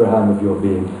 the Abraham of your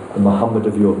being, the Muhammad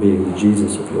of your being, the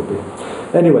Jesus of your being.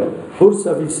 Anyway,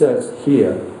 Bursavi says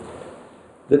here,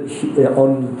 that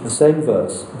on the same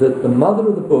verse, that the mother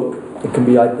of the book can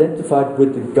be identified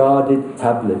with the guarded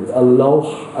tablet,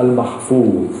 Al-Lawh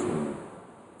al-Mahfuz.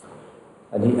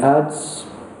 And he adds,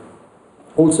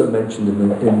 also mentioned in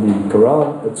the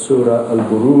Quran at Surah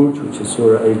Al-Buruj, which is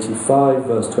Surah 85,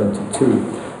 verse 22.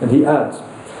 And he adds,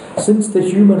 since the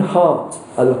human heart,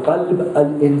 Al-Qalb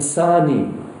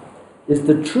Al-Insani, is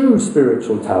the true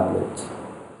spiritual tablet,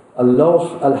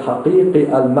 Al-Lawh Al-Haqiqi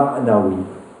Al-Ma'nawi.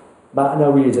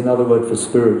 Ma'nawi is another word for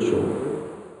spiritual.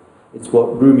 It's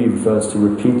what Rumi refers to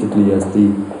repeatedly as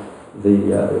the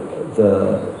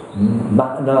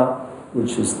ma'na,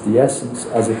 which is the essence,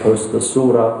 as opposed to the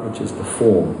surah, which is the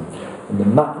form. And the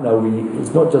ma'nawi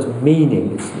is not just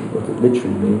meaning, it's what it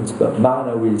literally means, but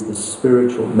ma'nawi is the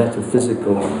spiritual,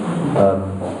 metaphysical,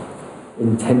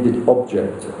 intended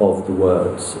object of the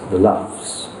words, the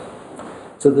lafz.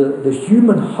 So the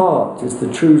human heart is the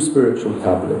true spiritual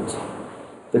tablet.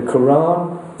 The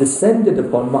Quran descended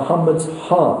upon Muhammad's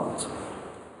heart.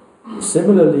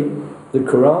 Similarly, the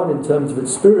Quran, in terms of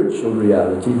its spiritual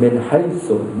reality, min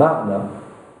haythul ma'na,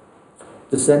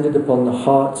 descended upon the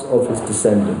hearts of his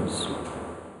descendants.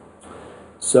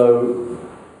 So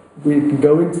we can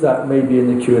go into that maybe in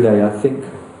the Q&A. I think,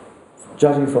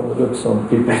 judging from the looks on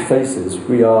people's faces,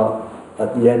 we are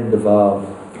at the end of our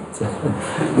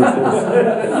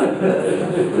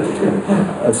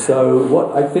so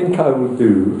what I think I will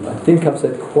do, I think I've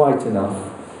said quite enough.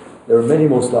 There are many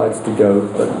more slides to go,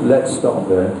 but let's stop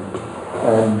there.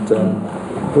 And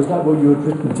was that what you had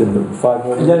written, Tim? 5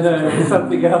 more minutes? No,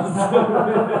 something else. All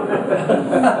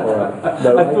right.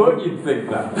 No, I thought you'd think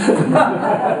that.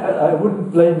 I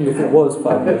wouldn't blame you if it was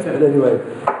 5 minutes, but anyway,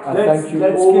 thank you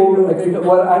let's all. give you a big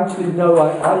Well, actually, no,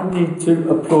 I need to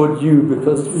applaud you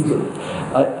because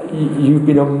you've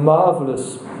been a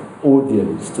marvellous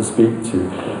audience to speak to.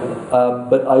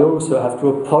 But I also have to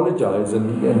apologise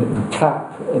and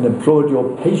clap and applaud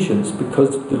your patience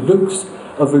because the looks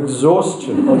of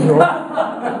exhaustion on your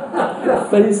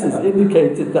faces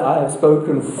indicated that I have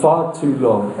spoken far too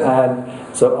long,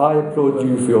 and so I applaud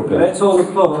you for your patience. Let's all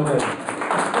applaud.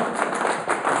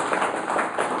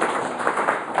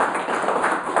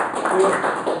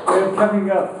 We're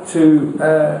coming up to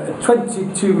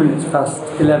 22 minutes past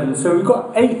 11, so we've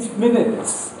got 8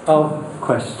 minutes of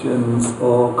questions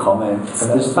or comments.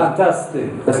 And It's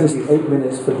fantastic. That's just 8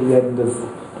 minutes for the end of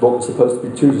what was supposed to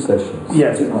be 2 sessions.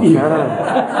 Yes. No,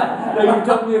 you've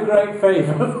done me a great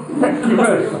favour. Thank you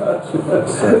very much.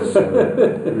 So,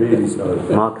 really sorry.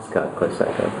 Mark has got a question.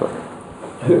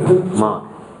 Mark.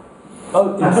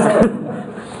 Oh, yes.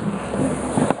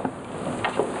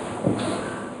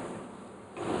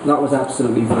 That was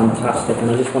absolutely fantastic, and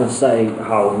I just want to say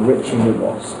how enriching it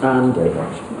was. And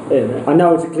I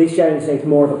know it's a cliche and say it's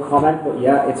more of a comment, but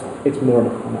yeah, it's more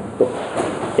of a comment. But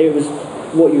it was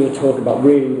what you were talking about,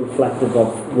 really reflective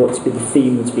of what's been the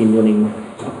theme that's been running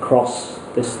across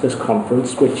this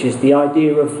conference, which is the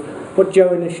idea of what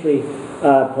Joe initially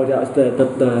pointed out as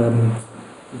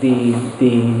the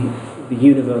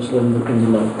universal and the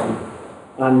local,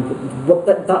 and what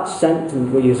that sentence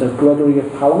we use as Gregory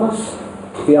of Palamas.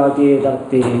 The idea that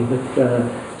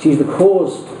she's the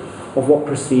cause of what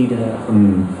preceded her,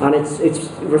 and it's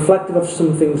reflective of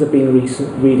some things I've been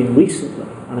reading recently.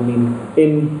 And I mean,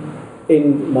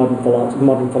 in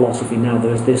modern philosophy now,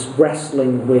 there's this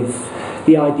wrestling with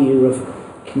the idea of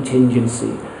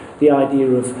contingency, the idea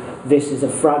of this is a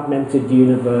fragmented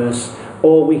universe.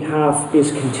 All we have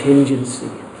is contingency,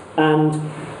 and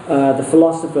the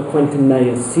philosopher Quentin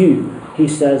Meyer-Thieu, he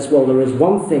says, well, there is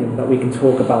one thing that we can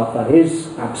talk about that is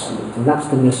absolute, and that's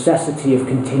the necessity of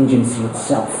contingency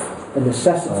itself. The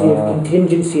necessity of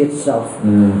contingency itself.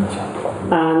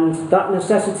 And that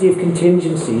necessity of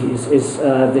contingency is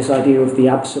this idea of the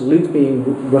absolute being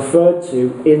referred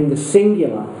to in the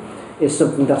singular is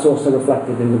something that's also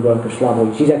reflected in the work of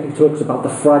Slavoj Žižek. He talks about the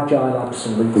fragile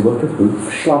absolute. The work of who?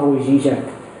 Slavoj Žižek.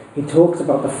 He talks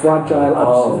about the fragile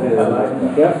absolute.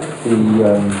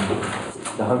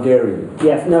 The Hungarian.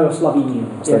 Yes, no, Slovenian.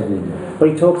 Slovenian. Yeah. But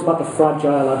he talks about the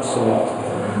fragile absolute.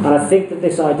 And I think that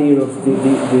this idea of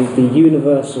the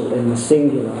universal in the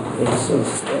singular is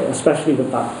especially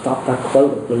with that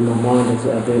quote that blew my mind, is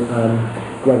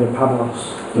Gregor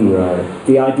Pavlos. Right.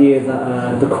 The idea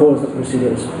that the cause that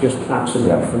preceded is just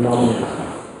absolutely phenomenal.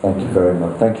 Thank you very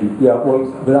much. Thank you. Yeah, well,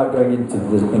 without going into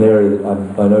an area that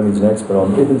I'm by no means an expert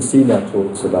on, Ibn Sina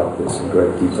talks about this in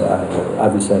great detail,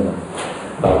 Avicenna,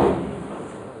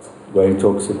 where he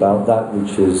talks about that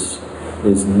which is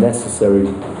necessary,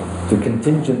 the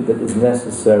contingent that is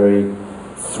necessary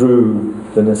through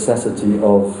the necessity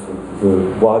of the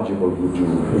wajib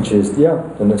al-wujud, which is,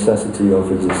 the necessity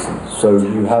of existence. So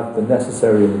you have the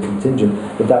necessary and the contingent,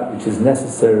 but that which is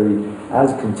necessary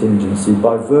as contingency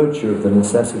by virtue of the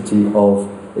necessity of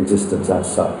existence as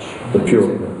such, the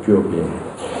pure being.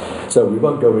 So we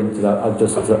won't go into that. I'll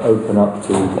just open up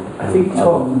to. I think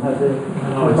Tom had a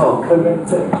comment.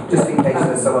 Just in case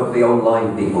there's some of the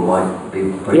online people might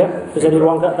be putting Yeah, has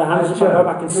anyone got their hands up?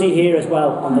 I can see here as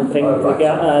well on the thing. Oh, right.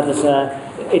 There's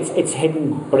it's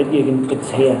hidden, but it's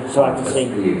here, so I can see.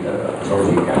 As long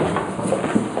as you can.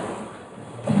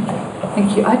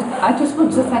 Thank you. I just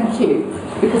want to thank you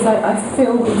because I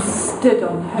feel we've stood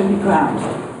on holy ground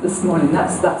this morning.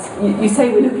 That's you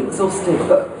say we look exhausted,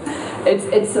 but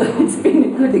it's been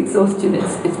a good exhaustion.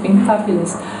 It's been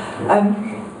fabulous.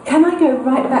 Can I go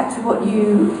right back to what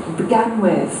you began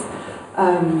with,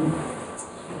 and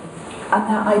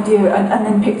that idea, and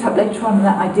then picked up later on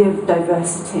that idea of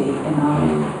diversity in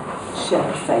our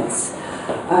shared faiths.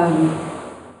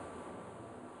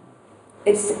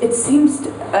 It seems,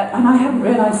 and I hadn't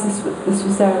realised this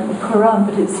was there in the Quran,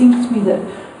 but it seems to me that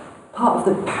part of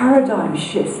the paradigm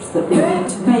shift that we need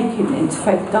to make in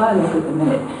interfaith dialogue at the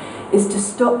minute is to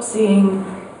stop seeing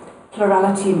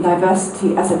plurality and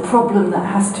diversity as a problem that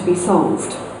has to be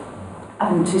solved,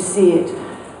 and to see it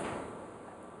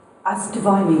as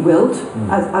divinely willed,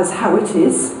 as how it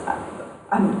is,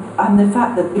 and the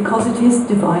fact that because it is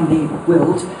divinely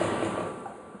willed,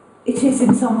 it is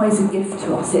in some ways a gift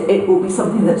to us. It will be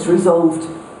something that's resolved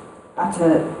at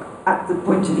the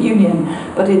point of union,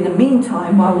 but in the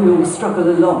meantime, while we all struggle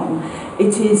along,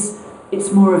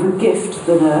 it's more of a gift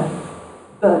than a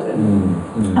burden.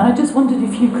 And I just wondered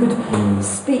if you could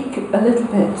speak a little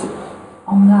bit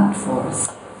on that for us.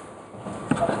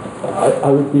 I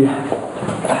would be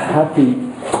happy.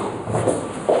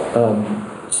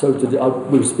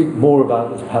 We'll speak more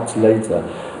about this perhaps later.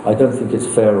 I don't think it's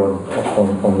fair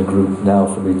on the group now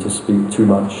for me to speak too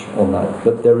much on that.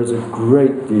 But there is a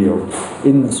great deal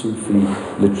in the Sufi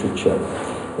literature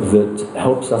that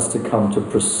helps us to come to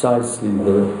precisely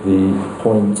the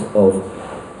point of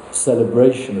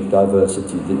celebration of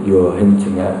diversity that you're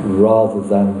hinting at, rather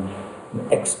than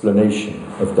an explanation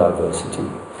of diversity.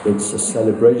 It's a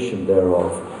celebration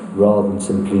thereof, rather than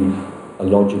simply a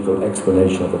logical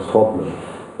explanation of a problem,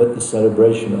 but the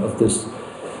celebration of this,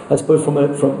 I suppose,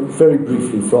 from very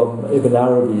briefly from Ibn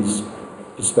Arabi's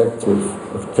perspective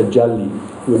of tajalli,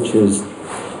 which is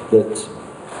that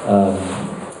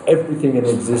everything in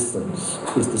existence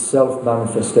is the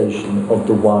self-manifestation of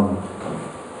the one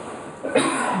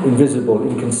invisible,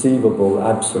 inconceivable,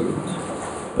 absolute.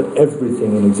 But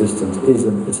everything in existence is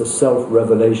a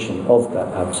self-revelation of that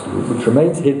absolute, which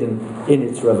remains hidden in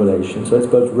its revelation. So it's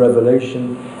both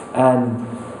revelation and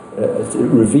it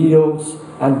reveals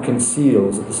and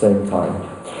conceals at the same time.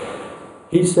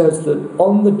 He says that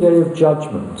on the day of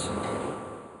judgment,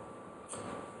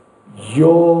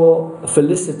 your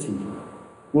felicity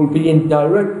will be in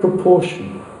direct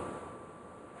proportion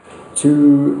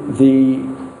to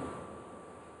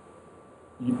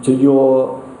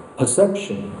your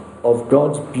perception of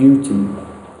God's beauty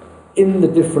in the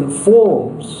different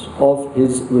forms of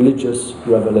His religious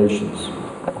revelations.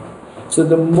 So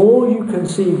the more you can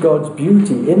see God's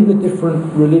beauty in the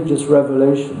different religious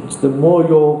revelations, the more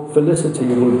your felicity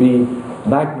will be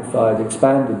magnified,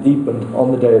 expanded, deepened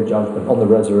on the day of judgment, on the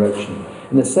resurrection.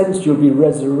 In a sense, you'll be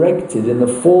resurrected in the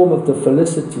form of the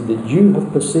felicity that you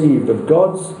have perceived of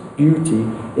God's beauty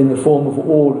in the form of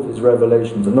all of His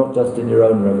revelations, and not just in your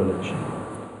own revelation,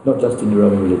 not just in your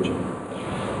own religion.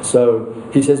 So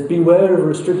he says, beware of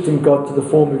restricting God to the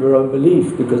form of your own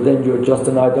belief, because then you're just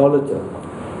an idolater.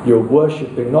 You're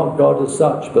worshipping not God as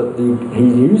such, but he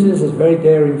uses this very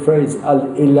daring phrase,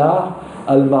 al-ilah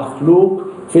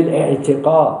al-makhluq fil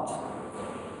i'tiqad.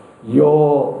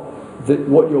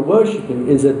 What you're worshipping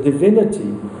is a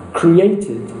divinity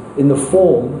created in the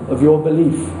form of your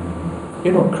belief.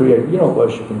 You're not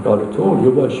worshipping God at all.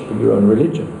 You're worshipping your own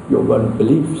religion, your own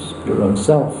beliefs, your own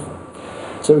self.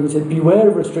 So he said, beware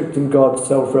of restricting God's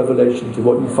self-revelation to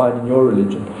what you find in your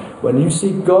religion. When you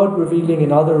see God revealing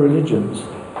in other religions,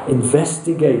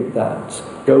 investigate that,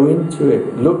 go into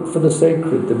it, look for the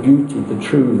sacred, the beauty, the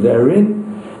true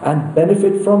therein, and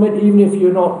benefit from it, even if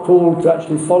you're not called to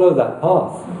actually follow that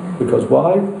path. Because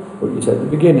why? What you said at the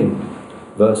beginning.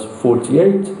 Verse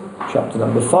 48, chapter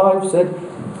number 5 said,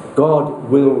 God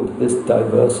willed this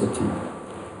diversity.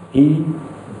 He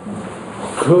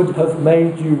could have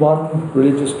made you one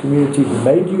religious community. He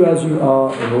made you as you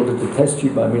are in order to test you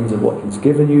by means of what He's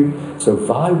given you. So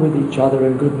vie with each other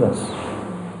in goodness.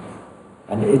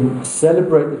 And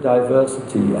celebrate the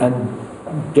diversity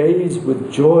and gaze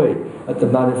with joy at the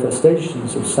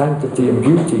manifestations of sanctity and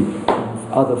beauty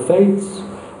of other faiths,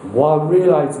 while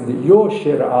realizing that your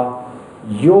shir'ah,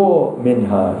 your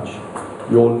minhaj,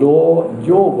 your law and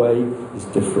your way is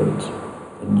different.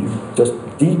 And you just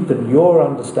deepen your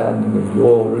understanding of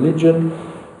your religion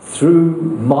through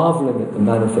marveling at the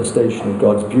manifestation of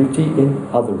God's beauty in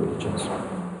other religions.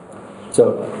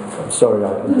 So, I'm sorry, I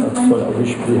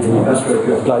wish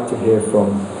I'd like to hear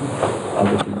from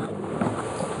other people.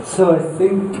 So I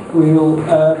think we'll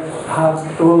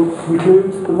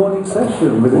conclude the morning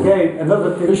session with again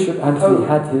another Bishop Anthony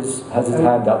has his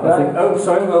hand up. I think. Oh,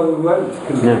 sorry. Well, we won't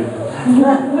conclude.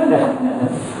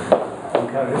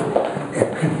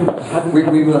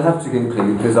 We will have to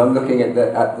conclude because I'm looking at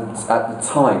the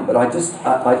time. But I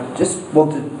just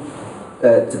wanted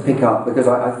to pick up because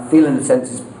I feel in a sense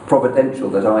it's providential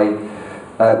that I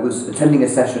was attending a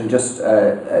session just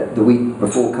the week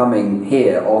before coming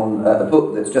here on a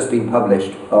book that's just been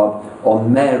published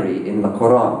on Mary in the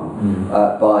Quran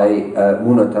by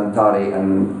Muna Tantari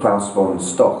and Klaus von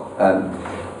Stoch,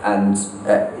 and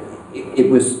it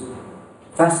was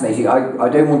fascinating. I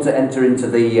don't want to enter into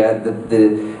the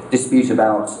dispute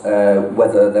about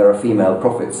whether there are female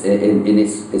prophets in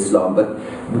Islam, but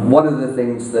one of the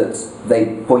things that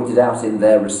they pointed out in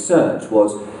their research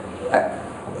was,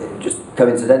 just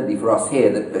coincidentally for us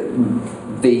here, that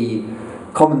the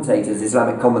commentators,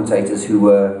 Islamic commentators who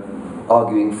were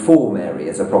arguing for Mary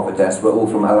as a prophetess were all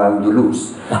from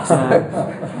Al-Andalus.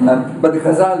 But the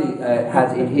Ghazali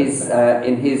had in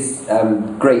his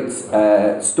great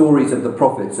stories of the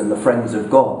prophets and the friends of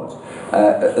God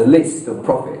a list of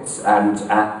prophets and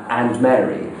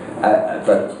Mary,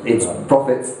 but it's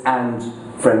prophets and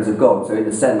friends of God. So in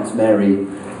a sense, Mary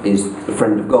is the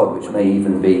friend of God, which may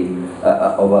even be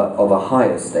of a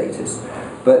higher status.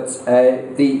 But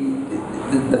the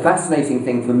fascinating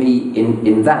thing for me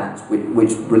in that,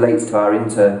 which relates to our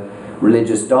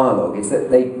inter-religious dialogue, is that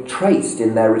they traced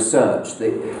in their research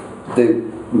the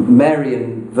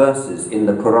Marian verses in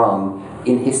the Quran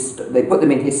they put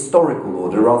them in historical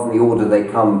order rather than the order they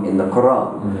come in the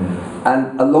Quran,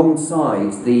 and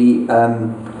alongside the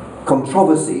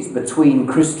controversies between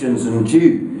Christians and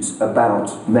Jews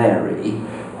about Mary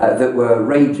that were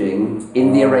raging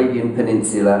in the Arabian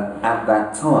Peninsula at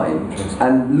that time,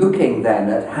 and looking then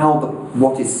at how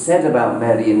what is said about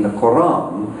Mary in the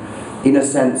Quran, in a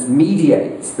sense,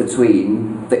 mediates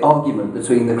between the argument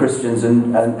between the Christians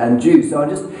and Jews. So I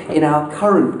just, in our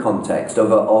current context of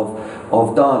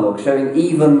dialogue, showing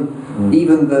even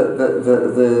the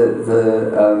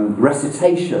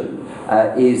recitation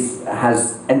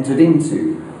has entered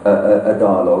into a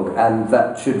dialogue, and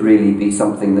that should really be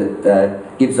something that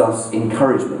gives us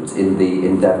encouragement in the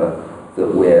endeavour that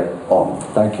we're on.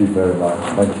 Thank you very much.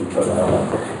 Thank you for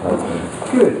that.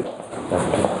 Good.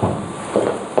 Thank you.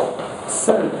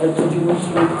 So, did you want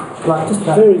to just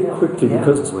very quickly,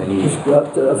 because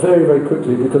very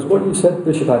quickly, because what you said,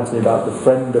 Bishop Anthony, about the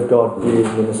friend of God being,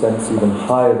 in a sense, even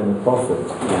higher than a prophet,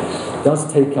 does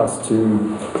take us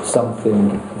to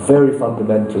something very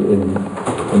fundamental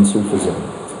in Sufism,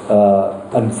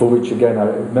 and for which, again, I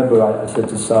remember I said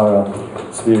to Sarah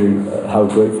Sviri how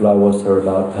grateful I was to her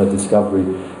about her discovery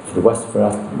for the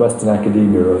Western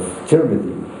Academia of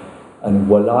Tirmidhi and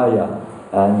Walaya.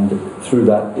 And through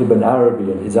that, Ibn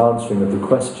Arabi and his answering of the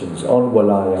questions on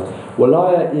Walaya.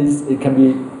 Walaya can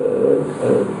be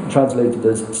translated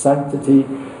as sanctity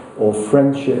or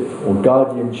friendship or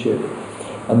guardianship.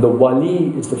 And the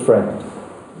wali is the friend.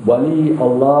 Wali,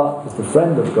 Allah, is the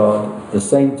friend of God, the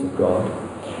saint of God.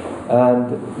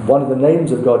 And one of the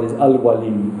names of God is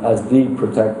Al-Wali, as the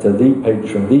protector, the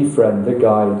patron, the friend, the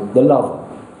guide, the lover.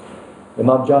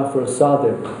 Imam Ja'far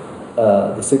as-Sadiq,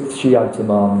 the sixth Shiite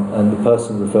Imam and the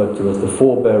person referred to as the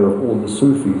forebearer of all the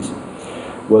Sufis,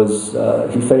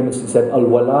 he famously said,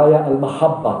 Al-Walaya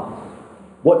al-Mahabba.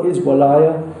 What is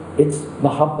Walaya? It's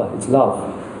Mahabba, it's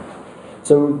love.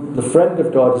 So the friend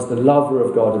of God is the lover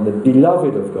of God and the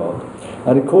beloved of God.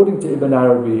 And according to Ibn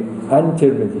Arabi and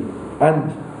Tirmidhi,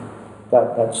 and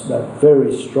that's that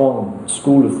very strong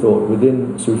school of thought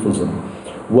within Sufism,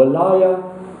 Walaya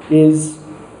is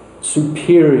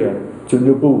superior to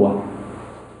Nubuwah.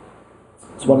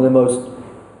 It's one of the most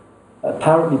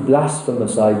apparently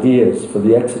blasphemous ideas for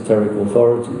the exoteric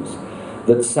authorities,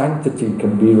 that sanctity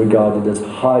can be regarded as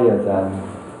higher than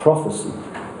prophecy.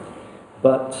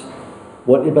 But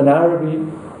what Ibn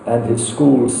Arabi and his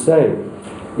school say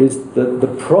is that the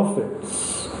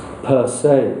prophets per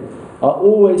se are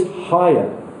always higher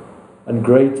and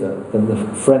greater than the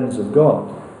friends of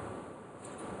God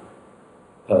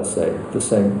per se, the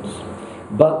saints,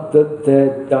 but that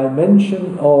their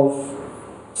dimension of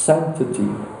sanctity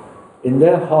in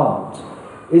their heart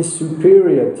is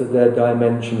superior to their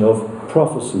dimension of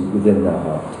prophecy within their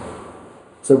heart.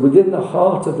 So within the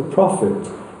heart of the prophet,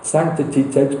 sanctity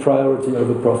takes priority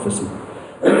over prophecy.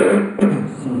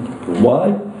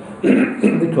 Why?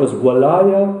 Because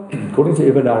walaya, according to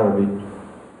Ibn Arabi,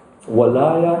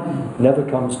 Walaya never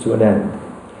comes to an end.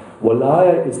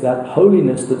 Walaya is that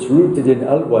holiness that's rooted in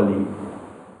Al-Wali,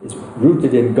 is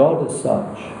rooted in God as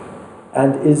such,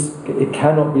 and it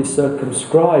cannot be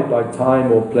circumscribed by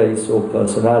time or place or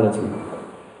personality.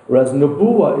 Whereas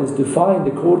Nubuwah is defined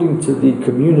according to the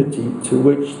community to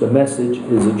which the message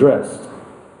is addressed.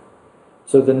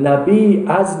 So the Nabi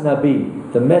as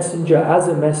Nabi, the messenger as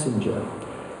a messenger,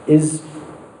 is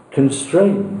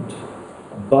constrained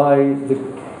by the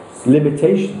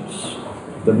limitations,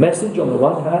 the message on the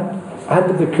one hand,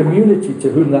 and the community to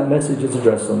whom that message is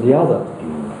addressed on the other.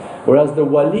 Whereas the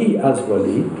Wali as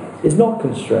Wali is not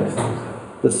constrained.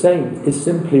 The saint is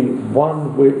simply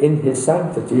one in his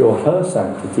sanctity, or her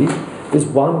sanctity, is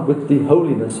one with the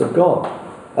holiness of God.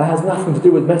 That has nothing to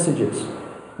do with messages,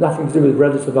 nothing to do with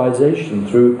relativization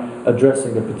through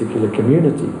addressing a particular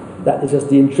community. That is just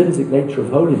the intrinsic nature of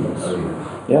holiness.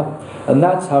 Yeah, and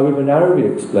that's how Ibn Arabi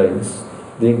explains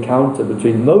the encounter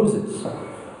between Moses,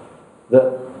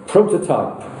 the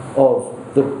prototype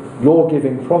of the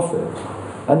law-giving prophet,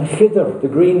 and Khidr, the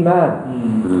green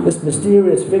man, this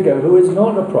mysterious figure who is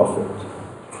not a prophet,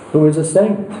 who is a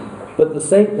saint, but the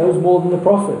saint knows more than the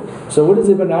prophet. So what does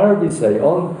Ibn Arabi say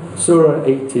on Surah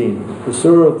 18, the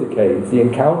Surah of the cave, the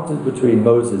encounter between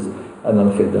Moses and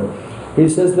Al-Khidr? He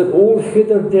says that all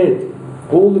Khidr did,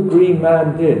 all the green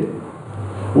man did,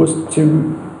 was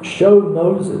to show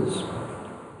Moses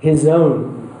his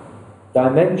own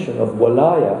dimension of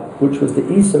walaya, which was the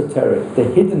esoteric, the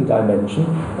hidden dimension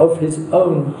of his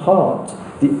own heart,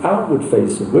 the outward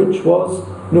face of which was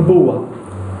nubuwah,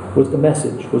 was the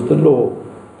message, was the law.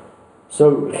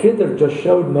 So Khidr just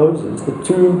showed Moses the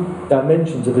two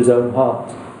dimensions of his own heart.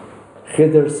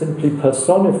 Khidr simply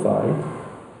personified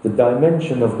the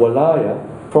dimension of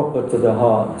walaya proper to the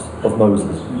heart of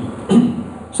Moses.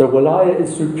 So walaya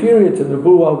is superior to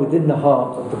nubuwah within the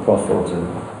heart of the Prophet.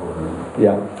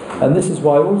 Yeah, and this is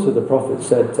why also the Prophet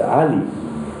said to Ali,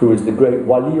 who is the great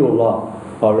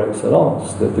Waliullah par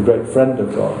excellence, the great friend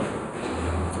of God,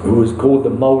 who was called the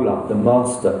Mawla, the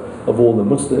master of all the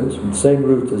Muslims, from the same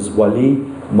root as Wali,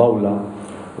 Mawla.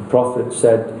 The Prophet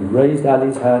said, he raised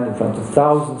Ali's hand in front of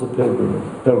thousands of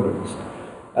pilgrims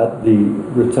at the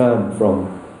return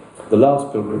from the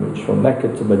last pilgrimage from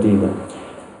Mecca to Medina.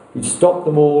 He stopped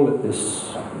them all at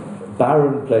this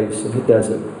barren place in the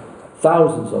desert,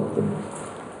 thousands of them,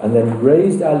 and then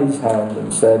raised Ali's hand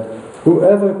and said,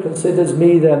 whoever considers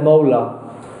me their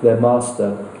Mawla, their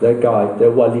master, their guide,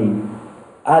 their Wali,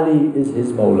 Ali is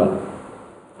his Mawla.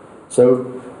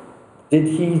 So did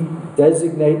he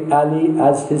designate Ali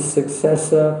as his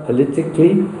successor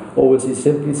politically, or was he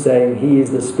simply saying he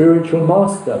is the spiritual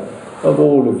master of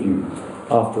all of you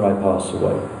after I pass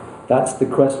away? That's the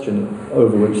question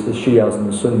over which the Shias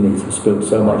and the Sunnis have spilled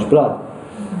so much blood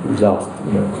these last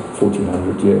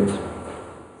 1400 years.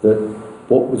 That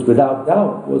what was without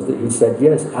doubt was that he said,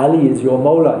 yes, Ali is your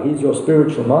Mawla, he's your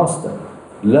spiritual master.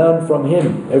 Learn from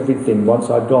him everything once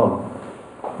I've gone.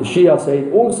 The Shia say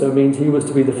it also means he was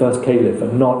to be the first caliph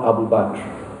and not Abu Bakr.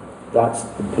 That's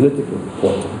the political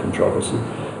point of the controversy.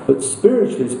 But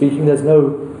spiritually speaking, there's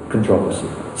no controversy.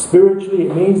 Spiritually,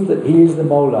 it means that he is the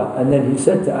Mawla. And then he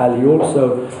said to Ali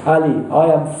also, Ali,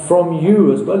 I am from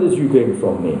you as well as you being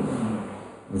from me.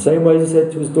 In the same way he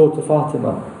said to his daughter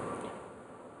Fatima,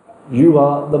 you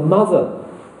are the mother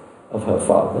of her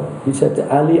father. He said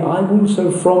to Ali, I'm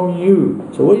also from you.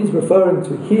 So what he's referring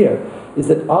to here is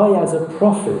that I, as a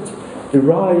prophet,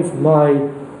 derive my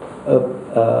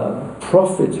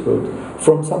prophethood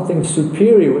from something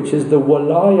superior, which is the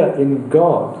walaya in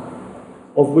God,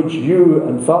 of which you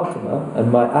and Fatima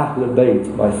and my Ahlul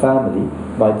Bayt, my family,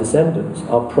 my descendants,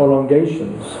 are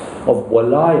prolongations of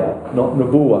walaya, not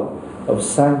nubuwah, of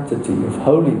sanctity, of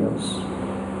holiness.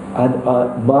 And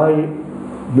my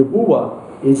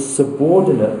nubuwah is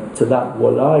subordinate to that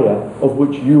walaya of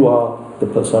which you are the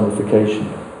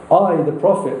personification. I, the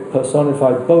Prophet,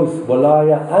 personified both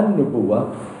walaya and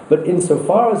nubuwah, but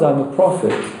insofar as I'm a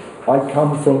prophet, I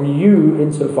come from you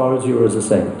insofar as you're as a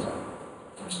saint.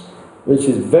 Which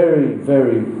is very,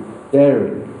 very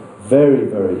daring, very,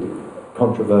 very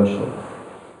controversial.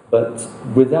 But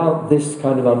without this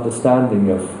kind of understanding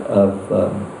of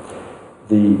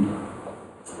the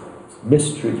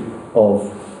mystery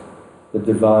of the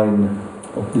divine,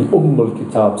 of the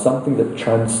Kitab, something that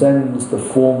transcends the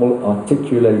formal,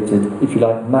 articulated, if you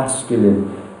like,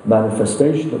 masculine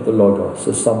manifestation of the Logos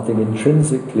as something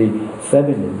intrinsically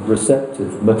feminine,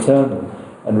 receptive, maternal,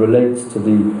 and relates to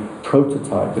the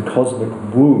prototype, the cosmic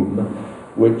womb,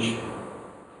 which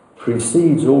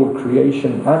precedes all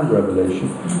creation and revelation.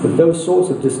 But those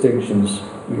sorts of distinctions,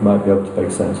 we might be able to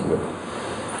make sense of it.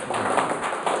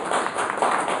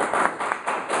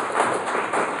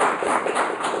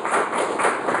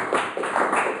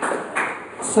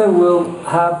 so we'll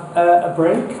have a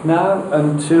break now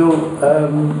until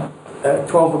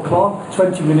 12 o'clock,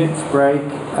 20 minutes break,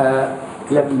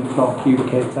 11 o'clock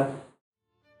UK time.